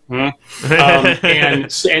forever. And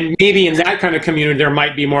maybe in that kind of community there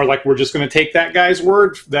might be more like, we're just going to take that guy's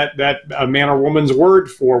word, that man or woman's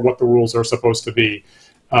word for what the rules are supposed to be,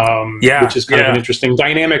 which is kind of an interesting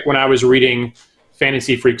dynamic. When I was reading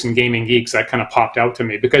Fantasy Freaks and Gaming Geeks, that kind of popped out to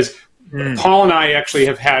me, because Paul and I actually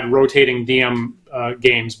have had rotating DM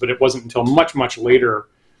games, but it wasn't until much later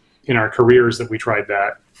in our careers that we tried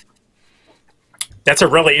that. That's a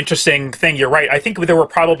really interesting thing. You're right. I think there were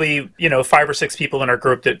probably 5 or 6 people in our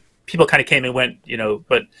group that people kind of came and went,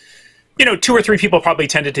 but 2 or 3 people probably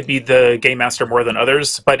tended to be the game master more than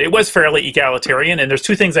others. But it was fairly egalitarian. And there's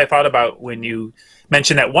 2 things I thought about when you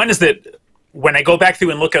mentioned that. One is that when I go back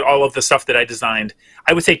through and look at all of the stuff that I designed,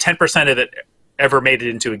 I would say 10% of it ever made it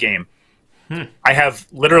into a game. I have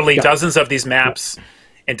literally dozens of these maps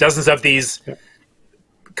and dozens of these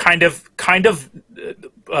kind of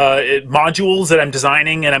modules that I'm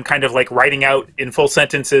designing, and I'm kind of like writing out in full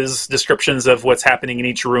sentences descriptions of what's happening in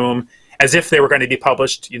each room, as if they were going to be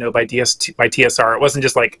published, by TSR. It wasn't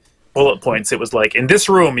just like bullet points. It was like, in this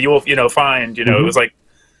room you will find, it was like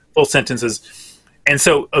full sentences. And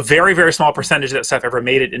so a very, very small percentage of that stuff ever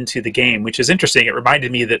made it into the game, which is interesting. It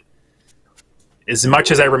reminded me that as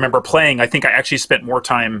much as I remember playing, I think I actually spent more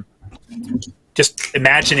time just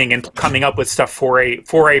imagining and coming up with stuff for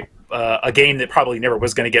a game that probably never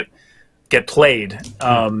was going to get played.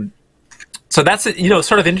 So that's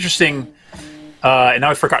sort of interesting. And now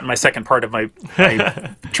I've forgotten my second part of my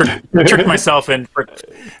tricked myself and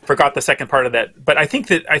forgot the second part of that. But I think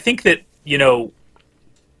that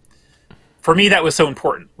for me that was so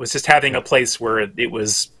important, was just having a place where it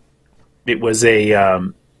was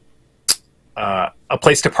a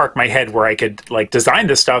place to park my head, where I could like design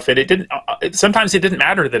this stuff, and sometimes it didn't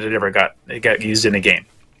matter that it ever got used in a game.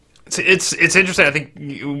 It's interesting. I think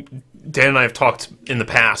Dan and I have talked in the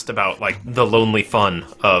past about like the lonely fun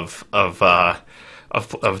of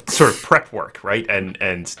sort of prep work, right? And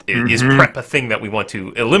is prep a thing that we want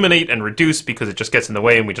to eliminate and reduce because it just gets in the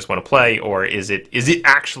way and we just want to play, or is it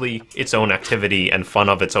actually its own activity and fun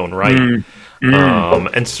of its own right?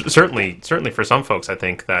 And certainly for some folks, I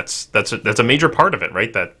think that's a major part of it,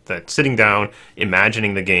 right? That sitting down,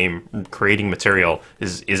 imagining the game, creating material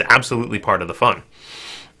is absolutely part of the fun.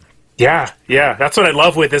 Yeah, that's what I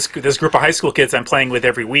love with this group of high school kids I'm playing with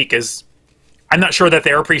every week. Is I'm not sure that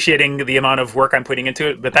they're appreciating the amount of work I'm putting into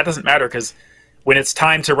it, but that doesn't matter, because when it's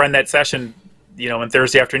time to run that session, on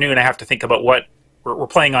Thursday afternoon, I have to think about what we're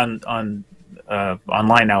playing on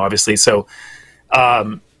online now, obviously. So,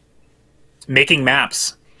 making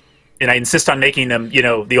maps, and I insist on making them,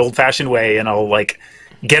 the old-fashioned way, and I'll like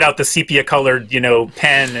get out the sepia-colored,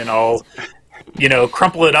 pen, and I'll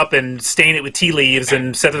crumple it up and stain it with tea leaves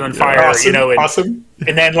and set it on fire,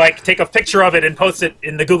 and then like take a picture of it and post it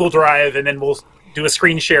in the Google Drive, and then we'll do a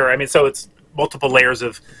screen share. I mean, so it's multiple layers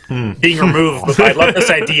of being removed. But I love this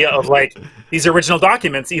idea of like these original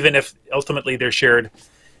documents, even if ultimately they're shared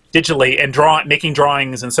digitally, and making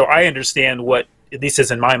drawings. And so I understand what at least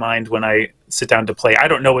is in my mind when I sit down to play. I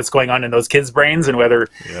don't know what's going on in those kids' brains and whether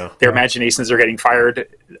their imaginations are getting fired.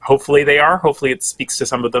 Hopefully they are. Hopefully it speaks to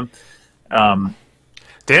some of them. Dan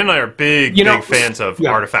and I are big fans of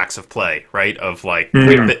artifacts of play, right? Of like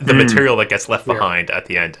the material that gets left behind at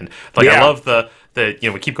the end, and like I love the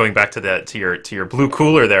we keep going back to your blue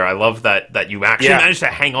cooler there. I love that you actually managed to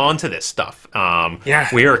hang on to this stuff.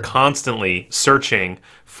 We are constantly searching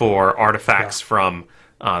for artifacts from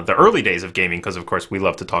the early days of gaming, because of course we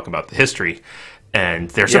love to talk about the history, and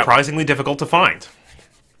they're surprisingly difficult to find.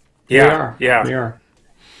 We are.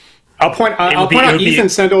 I'll point out Ethan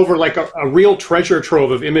sent over like a real treasure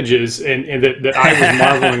trove of images and that I was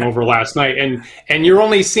marveling over last night. And you're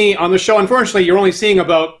only seeing on the show, unfortunately, you're only seeing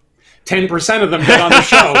about 10% of them get on the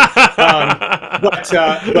show.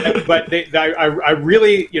 I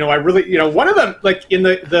really, one of them, like in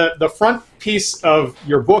the front piece of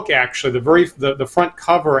your book, actually, the front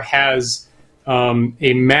cover has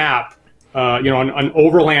a map, an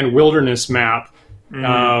overland wilderness map.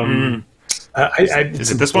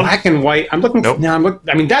 Is it this one? Black and white. I'm looking. Nope. I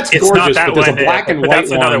mean, that's it's gorgeous. Not that but there's one, a black and white that's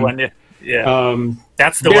one. Another one. Yeah.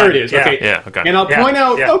 That's the there one. It is. Yeah. Okay. Yeah. Okay. And I'll point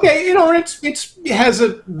out. Yeah. Okay. It has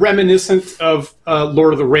a reminiscent of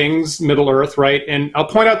Lord of the Rings, Middle Earth, right? And I'll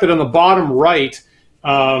point out that on the bottom right,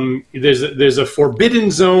 there's a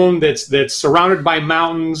forbidden zone that's surrounded by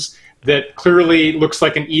mountains. That clearly looks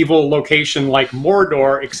like an evil location like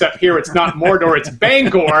Mordor, except here it's not Mordor, it's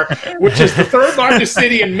Bangor, which is the third largest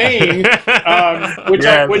city in Maine, which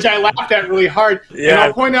I laughed at really hard. Yeah. And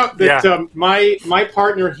I'll point out that my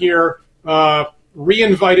partner here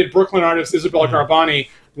re-invited Brooklyn artist Isabelle Garbani.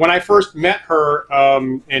 When I first met her,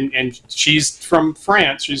 and she's from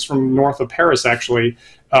France, she's from north of Paris actually.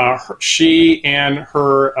 She and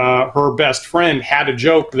her best friend had a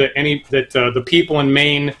joke that the people in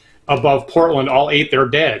Maine above Portland all ate their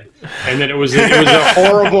dead, and that it was a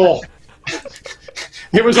horrible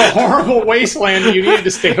wasteland that you needed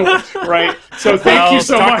to stay away, right? So thank you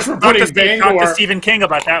so much for putting Bangor. Talk to Stephen King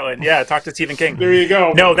about that one. Yeah, talk to Stephen King. There you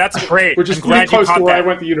go. No, that's great. Which is pretty close to where I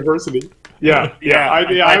went to university. Yeah.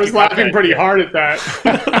 I was laughing pretty hard at that.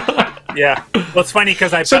 Yeah. Well, it's funny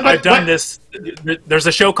because I've done this. There's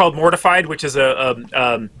a show called Mortified, which is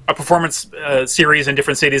a performance series in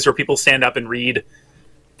different cities where people stand up and read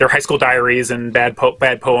their high school diaries and bad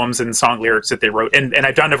poems and song lyrics that they wrote. And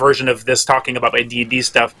I've done a version of this talking about my D&D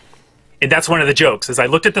stuff. And that's one of the jokes, is I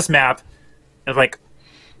looked at this map and I'm like,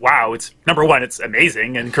 wow, it's number one, it's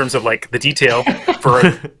amazing in terms of like the detail for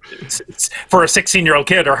a 16-year-old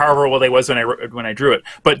kid or however old I was when I drew it.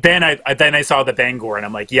 But then I saw the Bangor and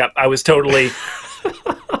I'm like, yep, I was totally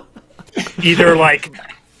either like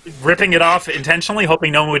ripping it off intentionally,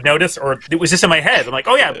 hoping no one would notice, or it was just in my head. I'm like,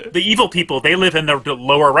 oh yeah, the evil people, they live in the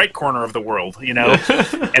lower right corner of the world, and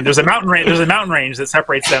there's a mountain range that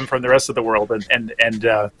separates them from the rest of the world, and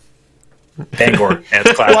Bangor.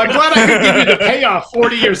 It's classic. Well, I'm glad I could give you the payoff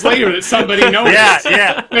 40 years later that somebody knows.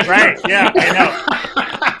 Yeah, right, yeah, I know.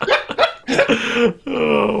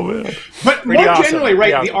 Oh man. But more generally,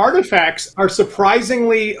 right, the artifacts are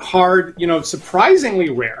surprisingly hard, surprisingly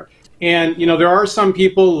rare. And, there are some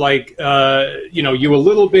people like, you a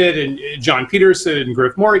little bit, and John Peterson and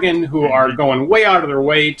Griff Morgan, who are going way out of their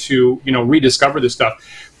way to, rediscover this stuff.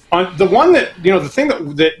 The one that, the thing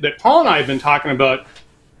that Paul and I have been talking about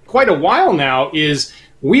quite a while now is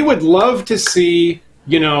we would love to see,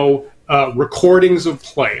 recordings of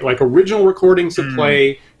play, like original recordings of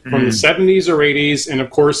play from the 70s or 80s. And, of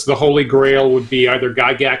course, the Holy Grail would be either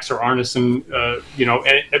Gygax or Arneson, a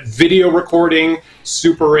video recording,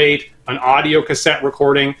 Super 8, an audio cassette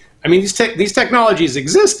recording. I mean, these technologies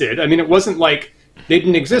existed. I mean, it wasn't like they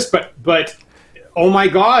didn't exist, but oh my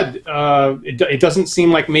God, it doesn't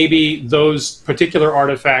seem like maybe those particular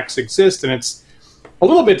artifacts exist, and it's a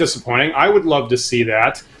little bit disappointing. I would love to see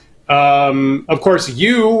that. Of course,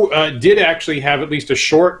 you did actually have at least a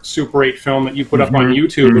short Super 8 film that you put up on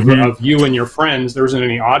YouTube of you and your friends. There wasn't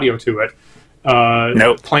any audio to it.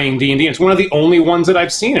 Playing D&D. It's one of the only ones that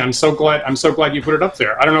I've seen. I'm so glad you put it up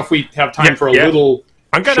there. I don't know if we have time for a little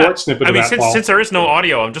short snippet of that, since there is no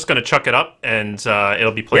audio, I'm just going to chuck it up, and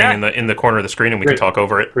it'll be playing in the corner of the screen, and we can talk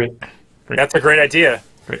over it. Great. That's a great idea.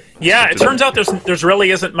 Great. Yeah, it turns out there's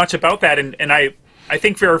really isn't much about that, and I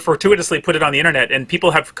think fortuitously put it on the internet, and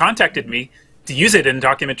people have contacted me to use it in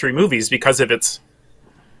documentary movies because of its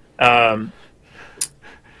value.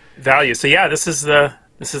 So yeah, this is the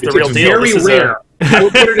real deal. Very rare. I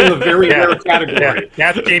would put it in a very rare category.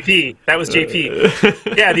 That's JP. That was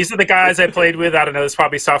JP. Yeah, these are the guys I played with. I don't know. It's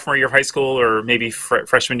probably sophomore year of high school or maybe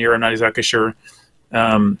freshman year. I'm not exactly sure.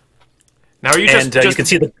 Now, are you just you can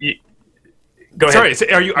see the. Go ahead.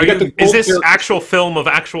 Sorry, is this actual film of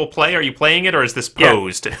actual play? Are you playing it, or is this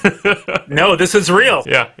posed? Yeah. No, this is real.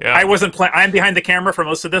 Yeah. I wasn't playing. I'm behind the camera for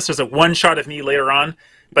most of this. There's a one shot of me later on,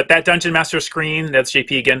 but that Dungeon Master screen, that's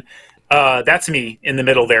JP again. That's me in the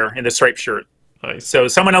middle there in the striped shirt. Nice. So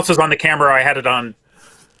someone else was on the camera. I had it on,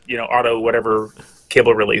 auto whatever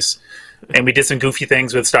cable release, and we did some goofy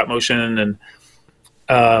things with stop motion and.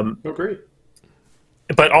 Oh, great.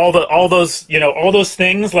 But all those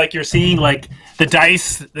things like you're seeing, like the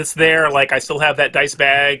dice that's there, like I still have that dice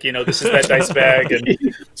bag. This is that dice bag,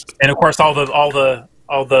 and of course all the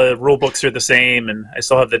all the rule books are the same, and I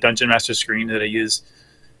still have the Dungeon Master screen that I use.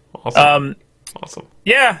 Awesome. Awesome.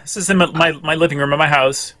 Yeah, this is in my living room of my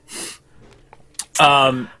house.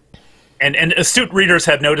 And astute readers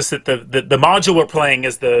have noticed that the module we're playing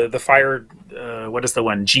is the Fire. What is the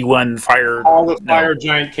one? G1 Fire. All the Fire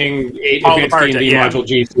Giant King 8 Advanced D&D module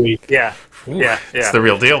G3. Yeah. Yeah, it's the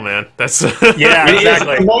real deal, man. That's yeah,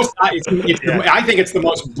 exactly. I think it's the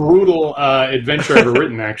most brutal adventure ever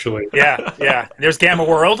written, actually. Yeah. There's Gamma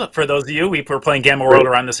World for those of you. We were playing Gamma World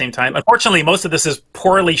around the same time. Unfortunately, most of this is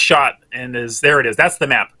poorly shot, and there it is. That's the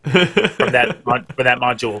map for that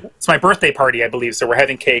module. It's my birthday party, I believe. So we're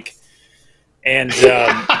having cake, and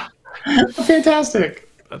fantastic.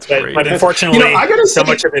 That's great. But unfortunately, I gotta say,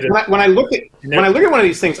 much of it is, when I look at one of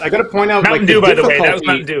these things, I got to point out Mountain Dew. By the way, that was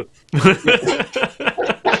Mountain Dew.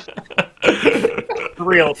 For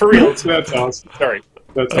real. That's awesome. Sorry.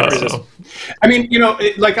 That's awesome. I mean,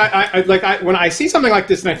 when I see something like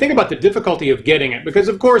this, and I think about the difficulty of getting it, because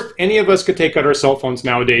of course any of us could take out our cell phones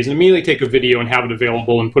nowadays and immediately take a video and have it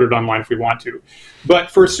available and put it online if we want to. But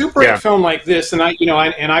for a Super 8 film like this, and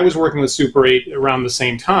I was working with Super 8 around the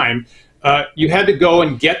same time. You had to go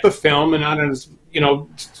and get the film, and $10,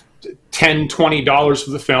 $20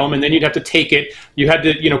 for the film, and then you'd have to take it. You had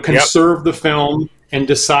to, conserve the film and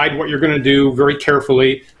decide what you're going to do very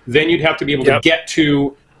carefully. Then you'd have to be able to get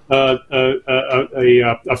to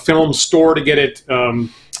a film store to get it,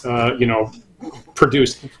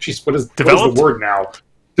 produced. Jeez, what is the word now?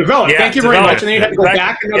 Developed. Thank you very much. And then you had to go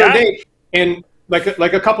back another day. And like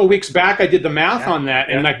a couple weeks back, I did the math on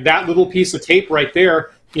that, and like that little piece of tape right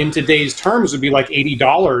there, in today's terms, would be like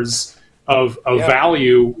 $80 of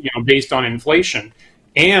value, based on inflation.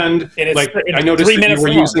 And I noticed that you were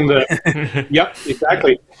using the yep,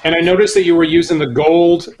 exactly. And I noticed that you were using the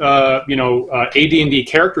gold, AD&D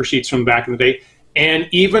character sheets from back in the day. And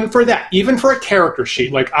even for that, even for a character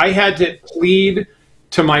sheet, like I had to plead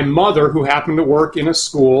to my mother, who happened to work in a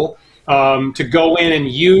school, to go in and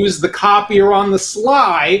use the copier on the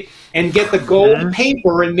sly and get the gold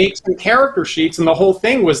paper and make some character sheets. And the whole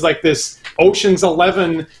thing was like this Ocean's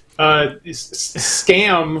 11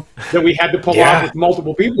 scam that we had to pull off with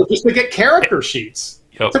multiple people just to get character sheets.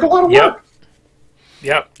 It took a lot of work.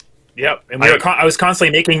 Yep. And I was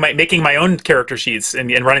constantly making my own character sheets and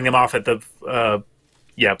running them off at the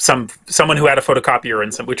someone who had a photocopier,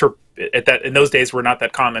 and which were in those days were not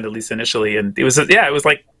that common, at least initially. And it was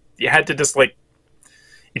like you had to just like,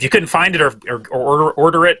 if you couldn't find it or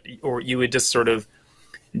order it, or you would just sort of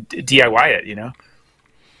DIY it, Yeah.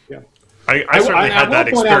 I certainly had that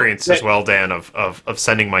experience as well, Dan, of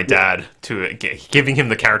sending my dad to giving him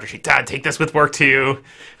the character sheet. Dad, take this with work to you,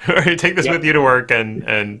 or take this with you to work,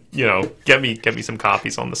 and get me some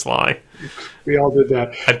copies on the sly. We all did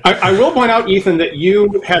that. I will point out, Ethan, that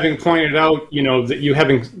you having pointed out, that you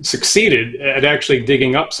having succeeded at actually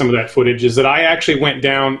digging up some of that footage, is that I actually went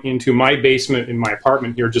down into my basement in my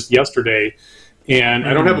apartment here just yesterday, and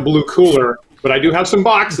I don't have a blue cooler, but I do have some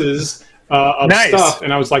boxes of stuff,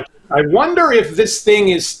 and I was like, I wonder if this thing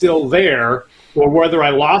is still there, or whether I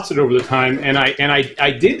lost it over the time. And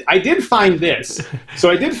I did find this. So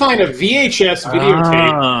I did find a VHS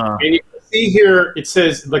videotape, and you can see here it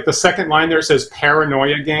says, like the second line there, says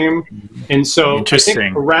Paranoia Game. And so I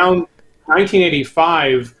think around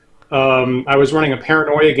 1985, I was running a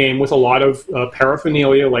Paranoia game with a lot of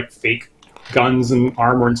paraphernalia, like fake guns and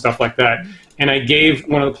armor and stuff like that. And I gave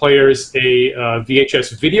one of the players a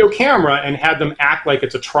VHS video camera and had them act like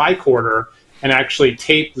it's a tricorder and actually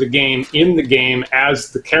tape the game in the game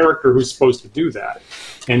as the character who's supposed to do that.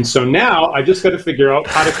 And so now I just got to figure out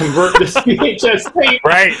how to convert this VHS tape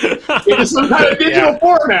into some kind of digital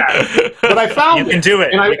format. But I found it. You can do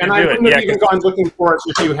it. And I wouldn't have even gone looking for it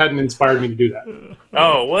if you hadn't inspired me to do that.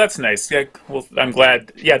 Oh, well, that's nice. Yeah, well, I'm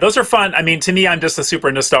glad. Yeah, those are fun. I mean, to me, I'm just a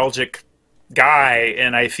super nostalgic guy,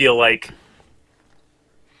 and I feel like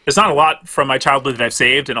there's not a lot from my childhood that I've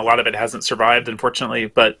saved, and a lot of it hasn't survived, unfortunately.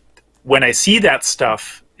 But when I see that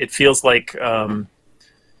stuff, it feels like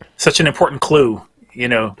such an important clue,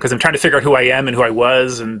 because I'm trying to figure out who I am and who I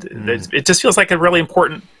was, and it just feels like a really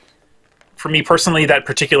important, for me personally, that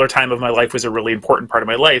particular time of my life was a really important part of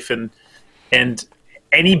my life, and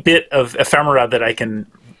any bit of ephemera that I can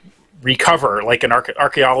recover, like an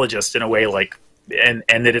archaeologist in a way, like, and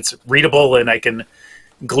that it's readable and I can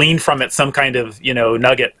glean from it some kind of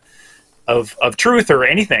nugget of truth or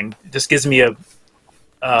anything, just gives me an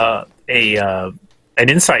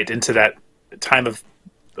insight into that time of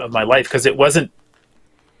my life, because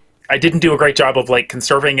I didn't do a great job of like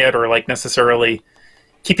conserving it or like necessarily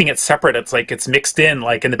keeping it separate. It's like it's mixed in,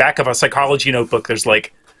 like in the back of a psychology notebook there's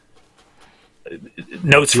like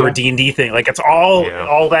notes for a D&D thing. Like, it's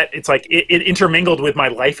all that. It's like it intermingled with my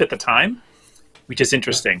life at the time, which is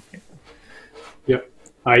interesting. Yep.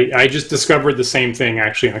 I just discovered the same thing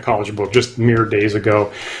actually in a college book just mere days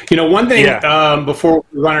ago. You know, one thing before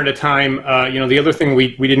we run out of time, you know, the other thing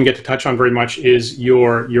we didn't get to touch on very much is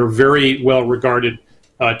your very well regarded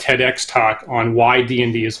TEDx talk on why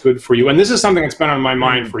D&D is good for you, and this is something that's been on my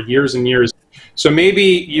mind for years and years. So maybe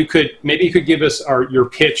you could give us your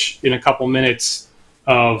pitch in a couple minutes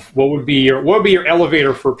of what would be your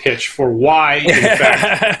elevator for pitch for why in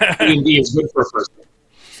fact D&D is good for a person.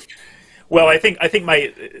 Well, I think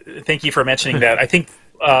thank you for mentioning that. I think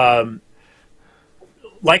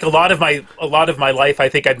like a lot of my life, I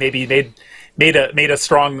think I've maybe made a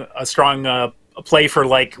strong play for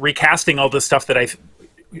like recasting all this stuff that I've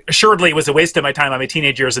assuredly was a waste of my time on my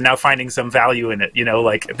teenage years, and now finding some value in it. You know,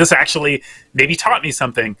 like this actually maybe taught me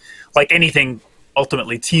something. Like anything,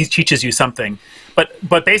 ultimately teaches you something.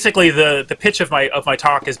 But basically, the pitch of my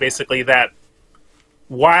talk is basically that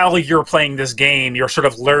while you're playing this game, you're sort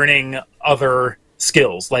of learning other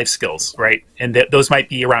skills, life skills, right? And those might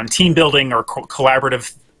be around team building or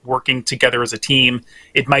collaborative working together as a team.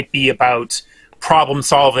 It might be about problem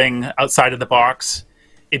solving outside of the box.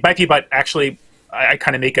 It might be about actually, I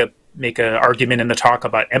kind of make a argument in the talk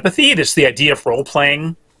about empathy. It's the idea of role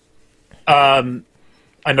playing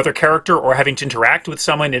another character or having to interact with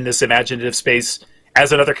someone in this imaginative space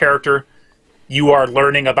as another character. You are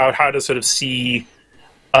learning about how to sort of see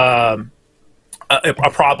a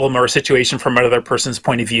problem or a situation from another person's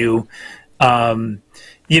point of view,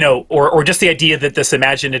 you know, or just the idea that this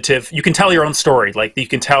imaginative, you can tell your own story. Like you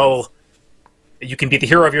can be the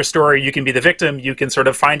hero of your story, you can be the victim, you can sort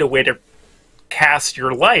of find a way to cast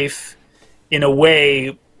your life in a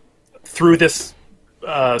way through this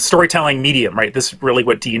storytelling medium, right? This is really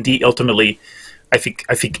what D&D ultimately, I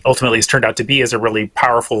think ultimately has turned out to be, is a really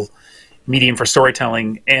powerful medium for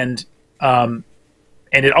storytelling. And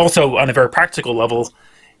it also, on a very practical level,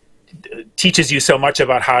 teaches you so much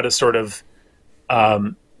about how to sort of,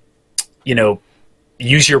 you know,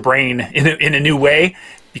 use your brain in a new way,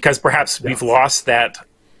 because perhaps we've lost that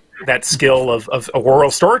skill of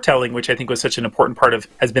oral storytelling, which I think was such an important part of,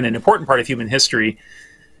 has been an important part of human history,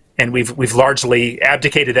 and we've largely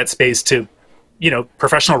abdicated that space to, you know,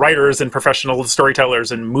 professional writers and professional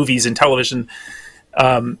storytellers and movies and television,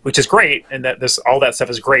 which is great, and all that stuff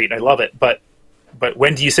is great. I love it, but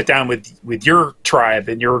when do you sit down with your tribe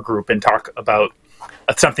and your group and talk about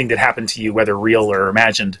something that happened to you, whether real or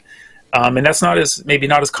imagined? And that's maybe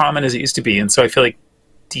not as common as it used to be. And so I feel like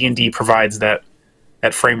D&D provides that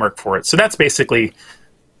framework for it. So that's basically,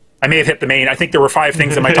 I may have hit the main. I think there were 5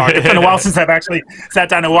 things in my talk. It's been a while since I've actually sat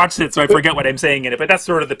down and watched it, so I forget what I'm saying in it. But that's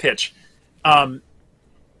sort of the pitch. And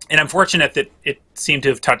I'm fortunate that it seemed to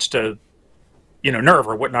have touched a, you know, nerve,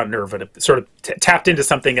 or what, not nerve, but it sort of tapped into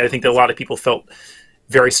something that I think that a lot of people felt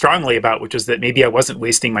very strongly about, which is that maybe I wasn't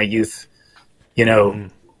wasting my youth, you know,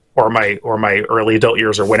 or my early adult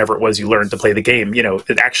years, or whenever it was you learned to play the game. You know,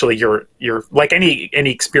 that actually you're like any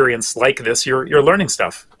experience like this, you're learning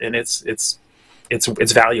stuff, and it's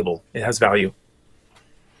valuable. It has value.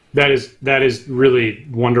 That is really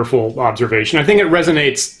wonderful observation. I think it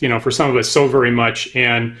resonates, you know, for some of us so very much.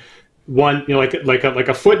 And one, you know, like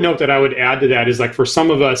a footnote that I would add to that is, like, for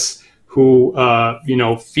some of us who you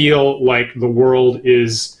know, feel like the world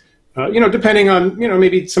is you know, depending on, you know,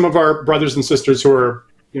 maybe some of our brothers and sisters who are,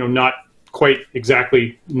 you know, not quite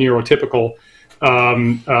exactly neurotypical,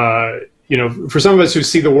 you know, for some of us who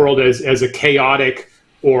see the world as a chaotic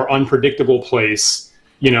or unpredictable place,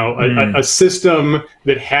 you know, a system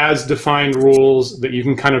that has defined rules that you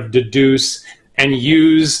can kind of deduce and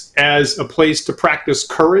use as a place to practice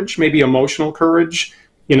courage, maybe emotional courage,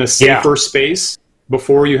 in a safer space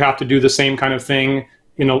before you have to do the same kind of thing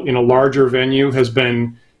in a larger venue, has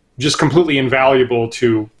been just completely invaluable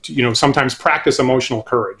to you know, sometimes practice emotional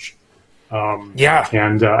courage.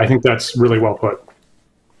 And I think that's really well put.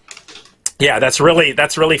 Yeah, that's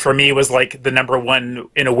really for me was like the number one.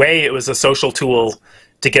 In a way, it was a social tool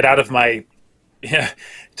to get out of my,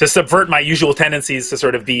 to subvert my usual tendencies to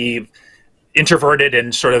sort of be introverted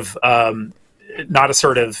and sort of not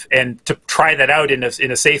assertive, and to try that out in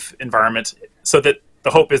a safe environment, so that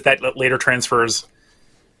the hope is that later transfers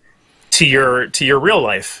to your real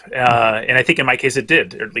life. And I think in my case it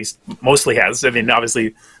did, or at least mostly has. I mean,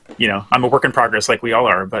 obviously, you know, I'm a work in progress like we all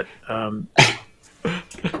are, but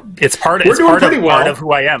it's part of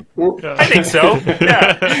who I am. I think so.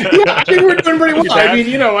 Yeah. I think we're doing pretty I mean,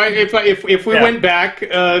 you know, if we went back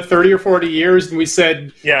 30 or 40 years and we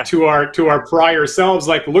said to our prior selves,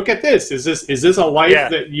 like, look at this. Is this a life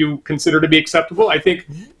that you consider to be acceptable? I think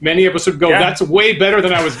many of us would go, that's way better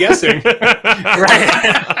than I was guessing.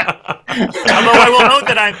 Right. Although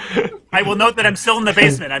I will note that I'm still in the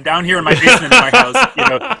basement. I'm down here in my basement in my house, you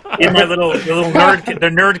know, in my little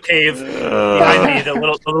nerd cave behind me, the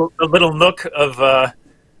little nook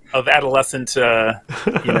of adolescent,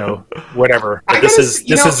 you know, whatever. But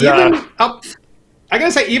I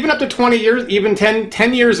gotta say, even up to 20 years, even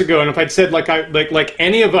 10 years ago, and if I'd said like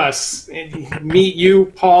any of us, me,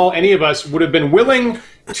 you, Paul, any of us would have been willing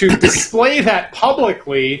to display that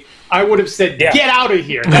publicly, I would have said, "Get out of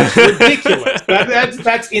here! That's ridiculous.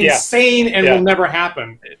 That's insane and will never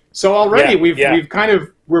happen." So already we're kind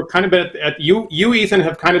of been at you, Ethan,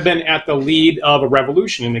 have kind of been at the lead of a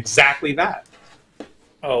revolution in exactly that.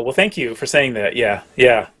 Oh well, thank you for saying that. Yeah.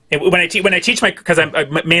 When I teach because I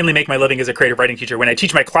mainly make my living as a creative writing teacher. When I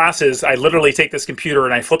teach my classes, I literally take this computer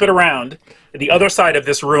and I flip it around. The other side of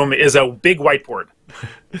this room is a big whiteboard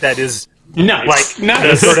that is nice.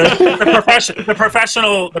 The sort of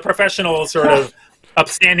the professional sort of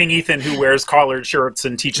upstanding Ethan who wears collared shirts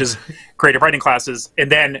and teaches creative writing classes.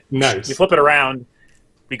 And then we flip it around.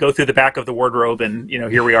 We go through the back of the wardrobe, and you know,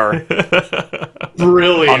 here we are.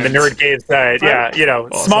 Brilliant. On the nerd cave side, you know,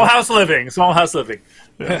 awesome. Small house living.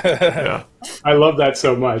 Yeah. I love that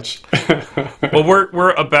so much. Well,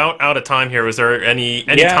 we're about out of time here. Was there any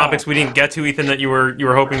topics we didn't get to, Ethan, that you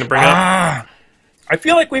were hoping to bring up? I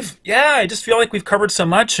feel like I just feel like we've covered so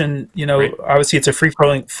much, and you know, obviously it's a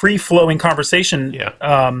free flowing conversation. Yeah.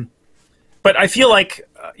 But I feel like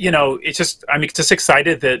you know, I'm just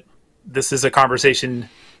excited that this is a conversation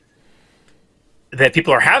that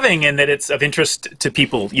people are having and that it's of interest to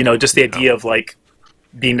people, you know, just the idea of like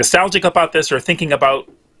being nostalgic about this or thinking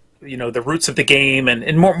about, you know, the roots of the game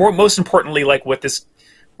and most importantly, like what this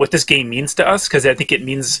game means to us. Cause I think it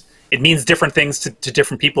means different things to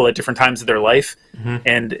different people at different times of their life.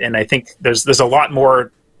 Mm-hmm. And I think there's a lot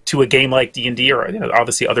more to a game like D&D or, you know,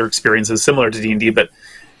 obviously other experiences similar to D&D, but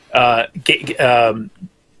RPGs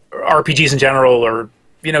in general, or,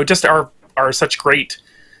 you know, just are such great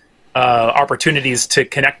opportunities to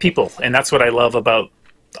connect people, and that's what I love about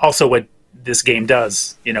also what this game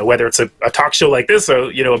does. You know, whether it's a talk show like this, or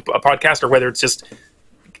you know, a podcast, or whether it's just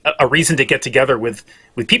a reason to get together with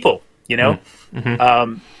people. You know,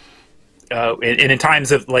 and in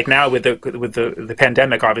times of like now with the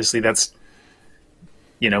pandemic, obviously that's,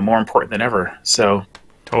 you know, more important than ever. So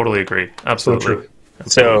totally agree. Absolutely.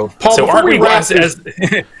 So Paul, so aren't we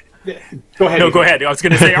Go ahead. No, go ahead. I was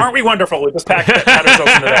going to say, aren't we wonderful? We just pat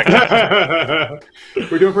ourselves in the back.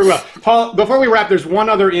 We're doing pretty well. Paul, before we wrap, there's one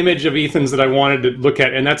other image of Ethan's that I wanted to look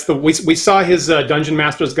at, and that's we saw his Dungeon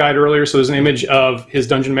Master's Guide earlier, so there's an image of his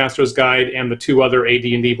Dungeon Master's Guide and the 2 other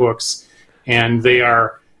AD&D books, and they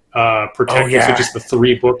are protected, so just the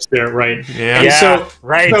 3 books there, right? Yeah. And so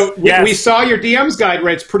yes. we saw your DM's Guide,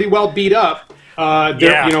 right? It's pretty well beat up.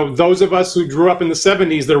 You know, those of us who grew up in the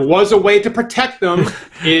 70s, there was a way to protect them.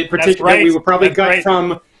 Particularly, we would probably got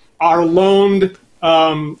from our loaned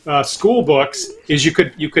school books. Is you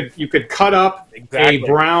could cut up a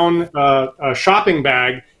brown shopping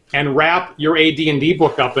bag and wrap your AD&D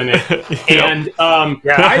book up in it. And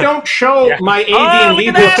I don't show my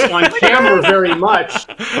AD&D books on camera very much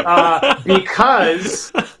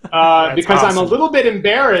because I'm a little bit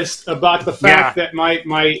embarrassed about the fact that my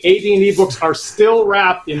AD&D books are still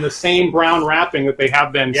wrapped in the same brown wrapping that they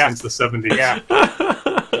have been since the 70s. Yeah.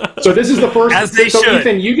 So this is the first. As they should.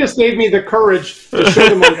 Ethan, you just gave me the courage to show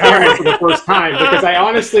them on camera for the first time, because I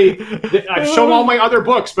honestly, I've shown all my other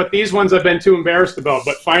books, but these ones I've been too embarrassed about.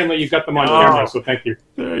 But finally, you got them on camera, so thank you.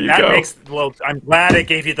 There you go. Well, I'm glad it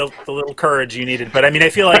gave you the little courage you needed. But I mean,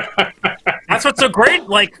 I feel like that's what's so great.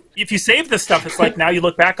 Like, if you save this stuff, it's like now you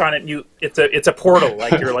look back on it and it's a portal.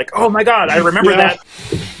 Like you're like, oh my god, I remember that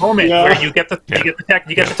moment where you get the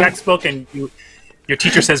textbook and your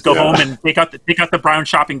teacher says go home and take out the brown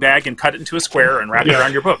shopping bag and cut it into a square and wrap it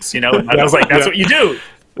around your books. You know, and I was like, that's what you do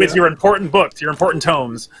with your important books, your important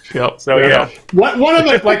tomes. Yep. So one of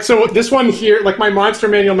the so this one here, like my monster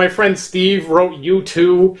manual, my friend Steve wrote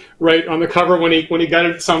U2 right on the cover when he got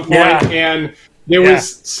it at some point, and there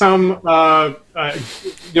was some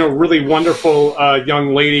really wonderful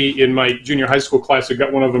young lady in my junior high school class who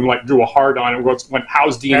got one of them, like drew a heart on it and went,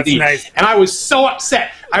 how's D&D? Nice. And I was so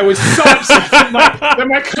upset. that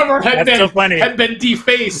my cover had been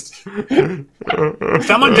defaced.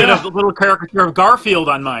 Someone did a little caricature of Garfield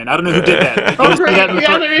on mine. I don't know who did that. Oh, great.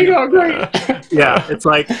 Yeah, there you go. Great. Yeah, it's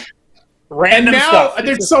like, random now stuff.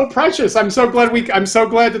 They're so precious. I'm so glad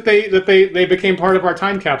that they became part of our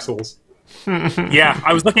time capsules. Yeah,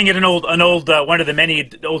 I was looking at an old one of the many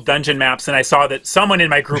old dungeon maps, and I saw that someone in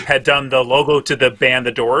my group had done the logo to the band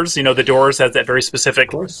The Doors. You know, The Doors has that very specific,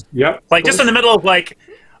 Of course. Yep. like just in the middle of like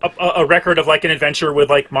a record of like an adventure with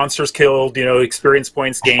like monsters killed, you know, experience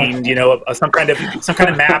points gained, you know, some kind of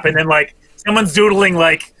map, and then like someone's doodling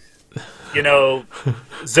like, you know,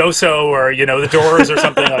 Zoso or, you know, The Doors or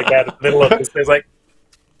something like that in the middle of this. There's like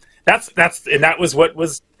and that was what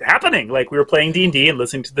was happening. Like we were playing D&D and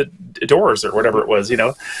listening to The Doors or whatever it was, you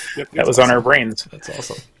know. That was awesome. On our brains. That's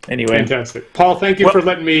awesome. Anyway, fantastic. Paul, thank you for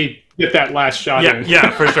letting me get that last shot in. Yeah,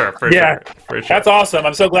 for sure. For sure. That's awesome.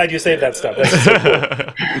 I'm so glad you saved that stuff. That's so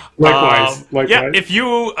cool. Likewise. Yeah, if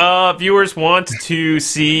you viewers want to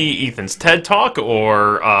see Ethan's TED Talk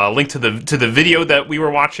or link to the video that we were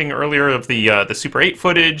watching earlier of the Super 8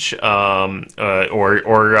 footage, or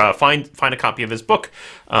find a copy of his book,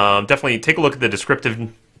 definitely take a look at the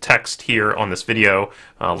descriptive text here on this video.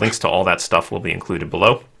 Links to all that stuff will be included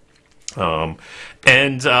below. And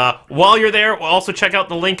while you're there, we'll also check out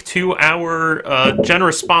the link to our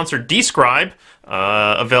generous sponsor, Describe,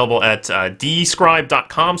 available at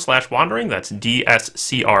dscribe.com/wandering. That's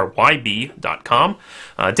DSCRYB.com.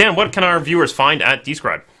 Dan, what can our viewers find at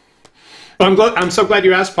Describe? I'm so glad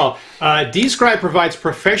you asked, Paul. Describe provides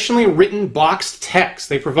professionally written boxed text.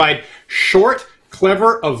 They provide short,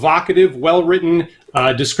 clever, evocative, well-written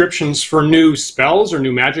descriptions for new spells or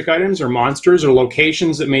new magic items or monsters or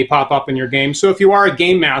locations that may pop up in your game. So if you are a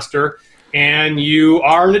game master and you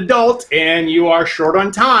are an adult and you are short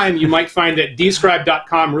on time, you might find that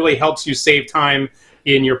describe.com really helps you save time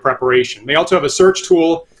in your preparation. They also have a search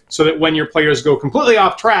tool so that when your players go completely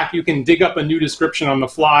off track, you can dig up a new description on the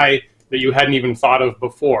fly that you hadn't even thought of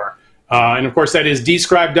before. And of course, that is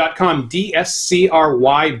describe.com,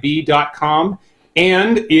 DSCRYB.com.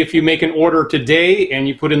 And if you make an order today and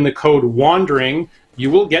you put in the code WANDERING,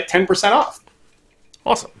 you will get 10% off.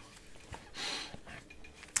 Awesome.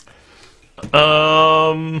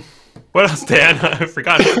 What else, Dan? I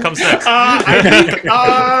forgot what comes next. I think,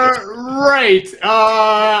 right.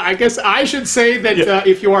 I guess I should say that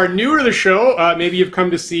if you are new to the show, maybe you've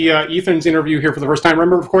come to see Ethan's interview here for the first time.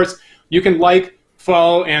 Remember, of course, you can like,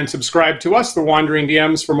 follow, and subscribe to us, the Wandering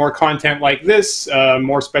DMs, for more content like this,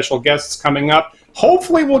 more special guests coming up.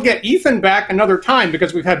 Hopefully we'll get Ethan back another time,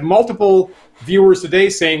 because we've had multiple viewers today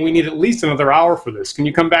saying we need at least another hour for this. Can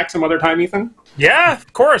you come back some other time, Ethan? Yeah,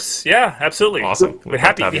 of course. Yeah, absolutely. Awesome. We'd be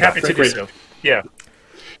happy to do so. Yeah.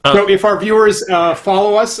 So if our viewers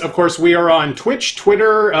follow us, of course, we are on Twitch,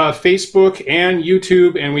 Twitter, Facebook, and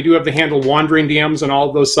YouTube, and we do have the handle Wandering DMs on all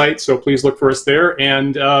of those sites, so please look for us there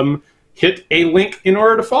and hit a link in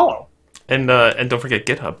order to follow. And don't forget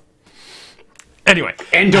GitHub. Anyway.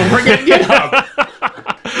 And don't forget GitHub.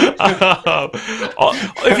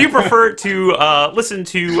 If you prefer to listen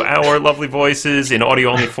to our lovely voices in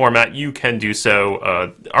audio-only format, you can do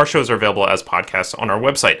so. Our shows are available as podcasts on our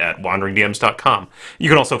website at wanderingdms.com. You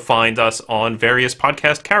can also find us on various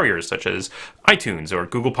podcast carriers, such as iTunes or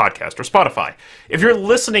Google Podcast or Spotify. If you're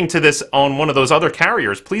listening to this on one of those other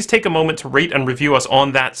carriers, please take a moment to rate and review us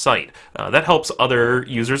on that site. That helps other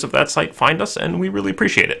users of that site find us, and we really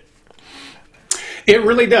appreciate it. It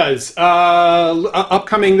really does.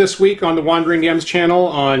 Upcoming this week on the Wandering DMs channel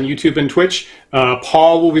on YouTube and Twitch,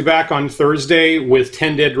 Paul will be back on Thursday with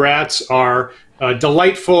 10 Dead Rats, our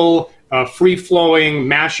delightful, free-flowing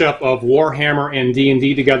mashup of Warhammer and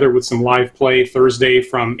D&D together with some live play Thursday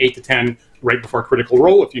from 8 to 10, right before Critical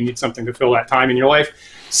Role, if you need something to fill that time in your life.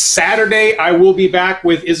 Saturday, I will be back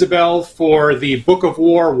with Isabel for the Book of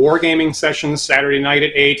War wargaming sessions, Saturday night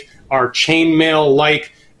at 8, our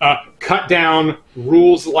chainmail-like, cut down,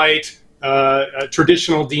 rules light,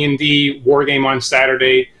 traditional D&D wargame on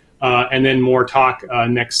Saturday, and then more talk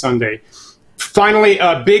next Sunday. Finally,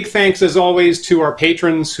 big thanks as always to our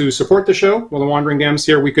patrons who support the show. Well, the Wandering Dams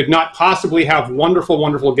here. We could not possibly have wonderful,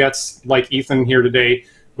 wonderful guests like Ethan here today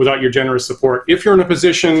without your generous support. If you're in a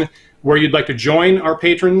position where you'd like to join our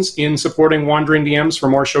patrons in supporting Wandering DMs for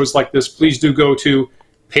more shows like this, please do go to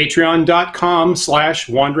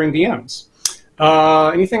patreon.com/wanderingdms.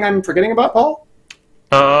 Anything I'm forgetting about, Paul?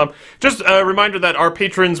 Just a reminder that our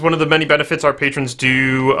patrons, one of the many benefits our patrons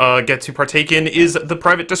do get to partake in is the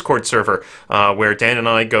private Discord server, where Dan and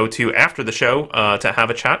I go to after the show to have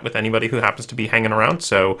a chat with anybody who happens to be hanging around.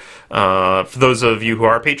 So for those of you who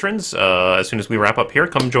are patrons, as soon as we wrap up here,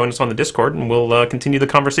 come join us on the Discord and we'll continue the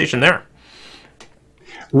conversation there.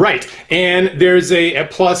 Right, and there's a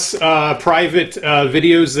plus private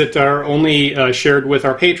videos that are only shared with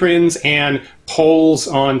our patrons and polls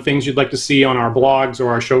on things you'd like to see on our blogs or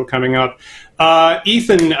our show coming up.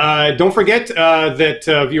 Ethan, don't forget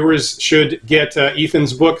that viewers should get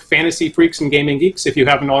Ethan's book, Fantasy Freaks and Gaming Geeks, if you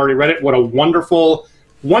haven't already read it. What a wonderful,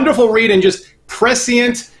 wonderful read, and just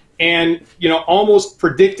prescient, and almost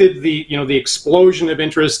predicted the explosion of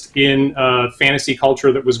interest in fantasy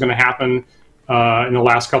culture that was going to happen in the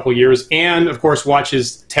last couple of years. And of course, watch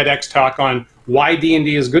his TEDx talk on why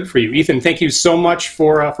D&D is good for you. Ethan, thank you so much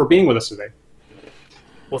for being with us today.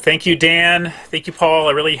 Well, thank you, Dan. Thank you, Paul.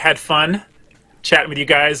 I really had fun chatting with you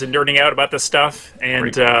guys and nerding out about this stuff.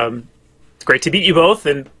 And it's great to meet you both.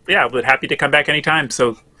 And yeah, we're happy to come back anytime.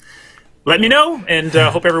 So let me know, and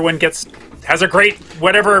hope everyone has a great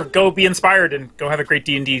whatever. Go be inspired and go have a great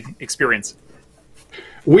D&D experience.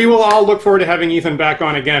 We will all look forward to having Ethan back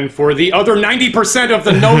on again for the other 90% of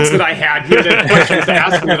the notes that I had here, that questions to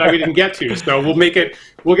ask him that we didn't get to. So we'll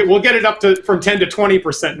get it up to from 10 to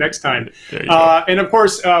 20% next time. And of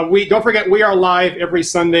course, don't forget, we are live every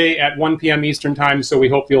Sunday at 1 p.m. Eastern Time. So we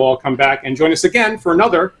hope you'll all come back and join us again for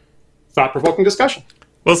another thought-provoking discussion.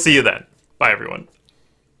 We'll see you then. Bye, everyone.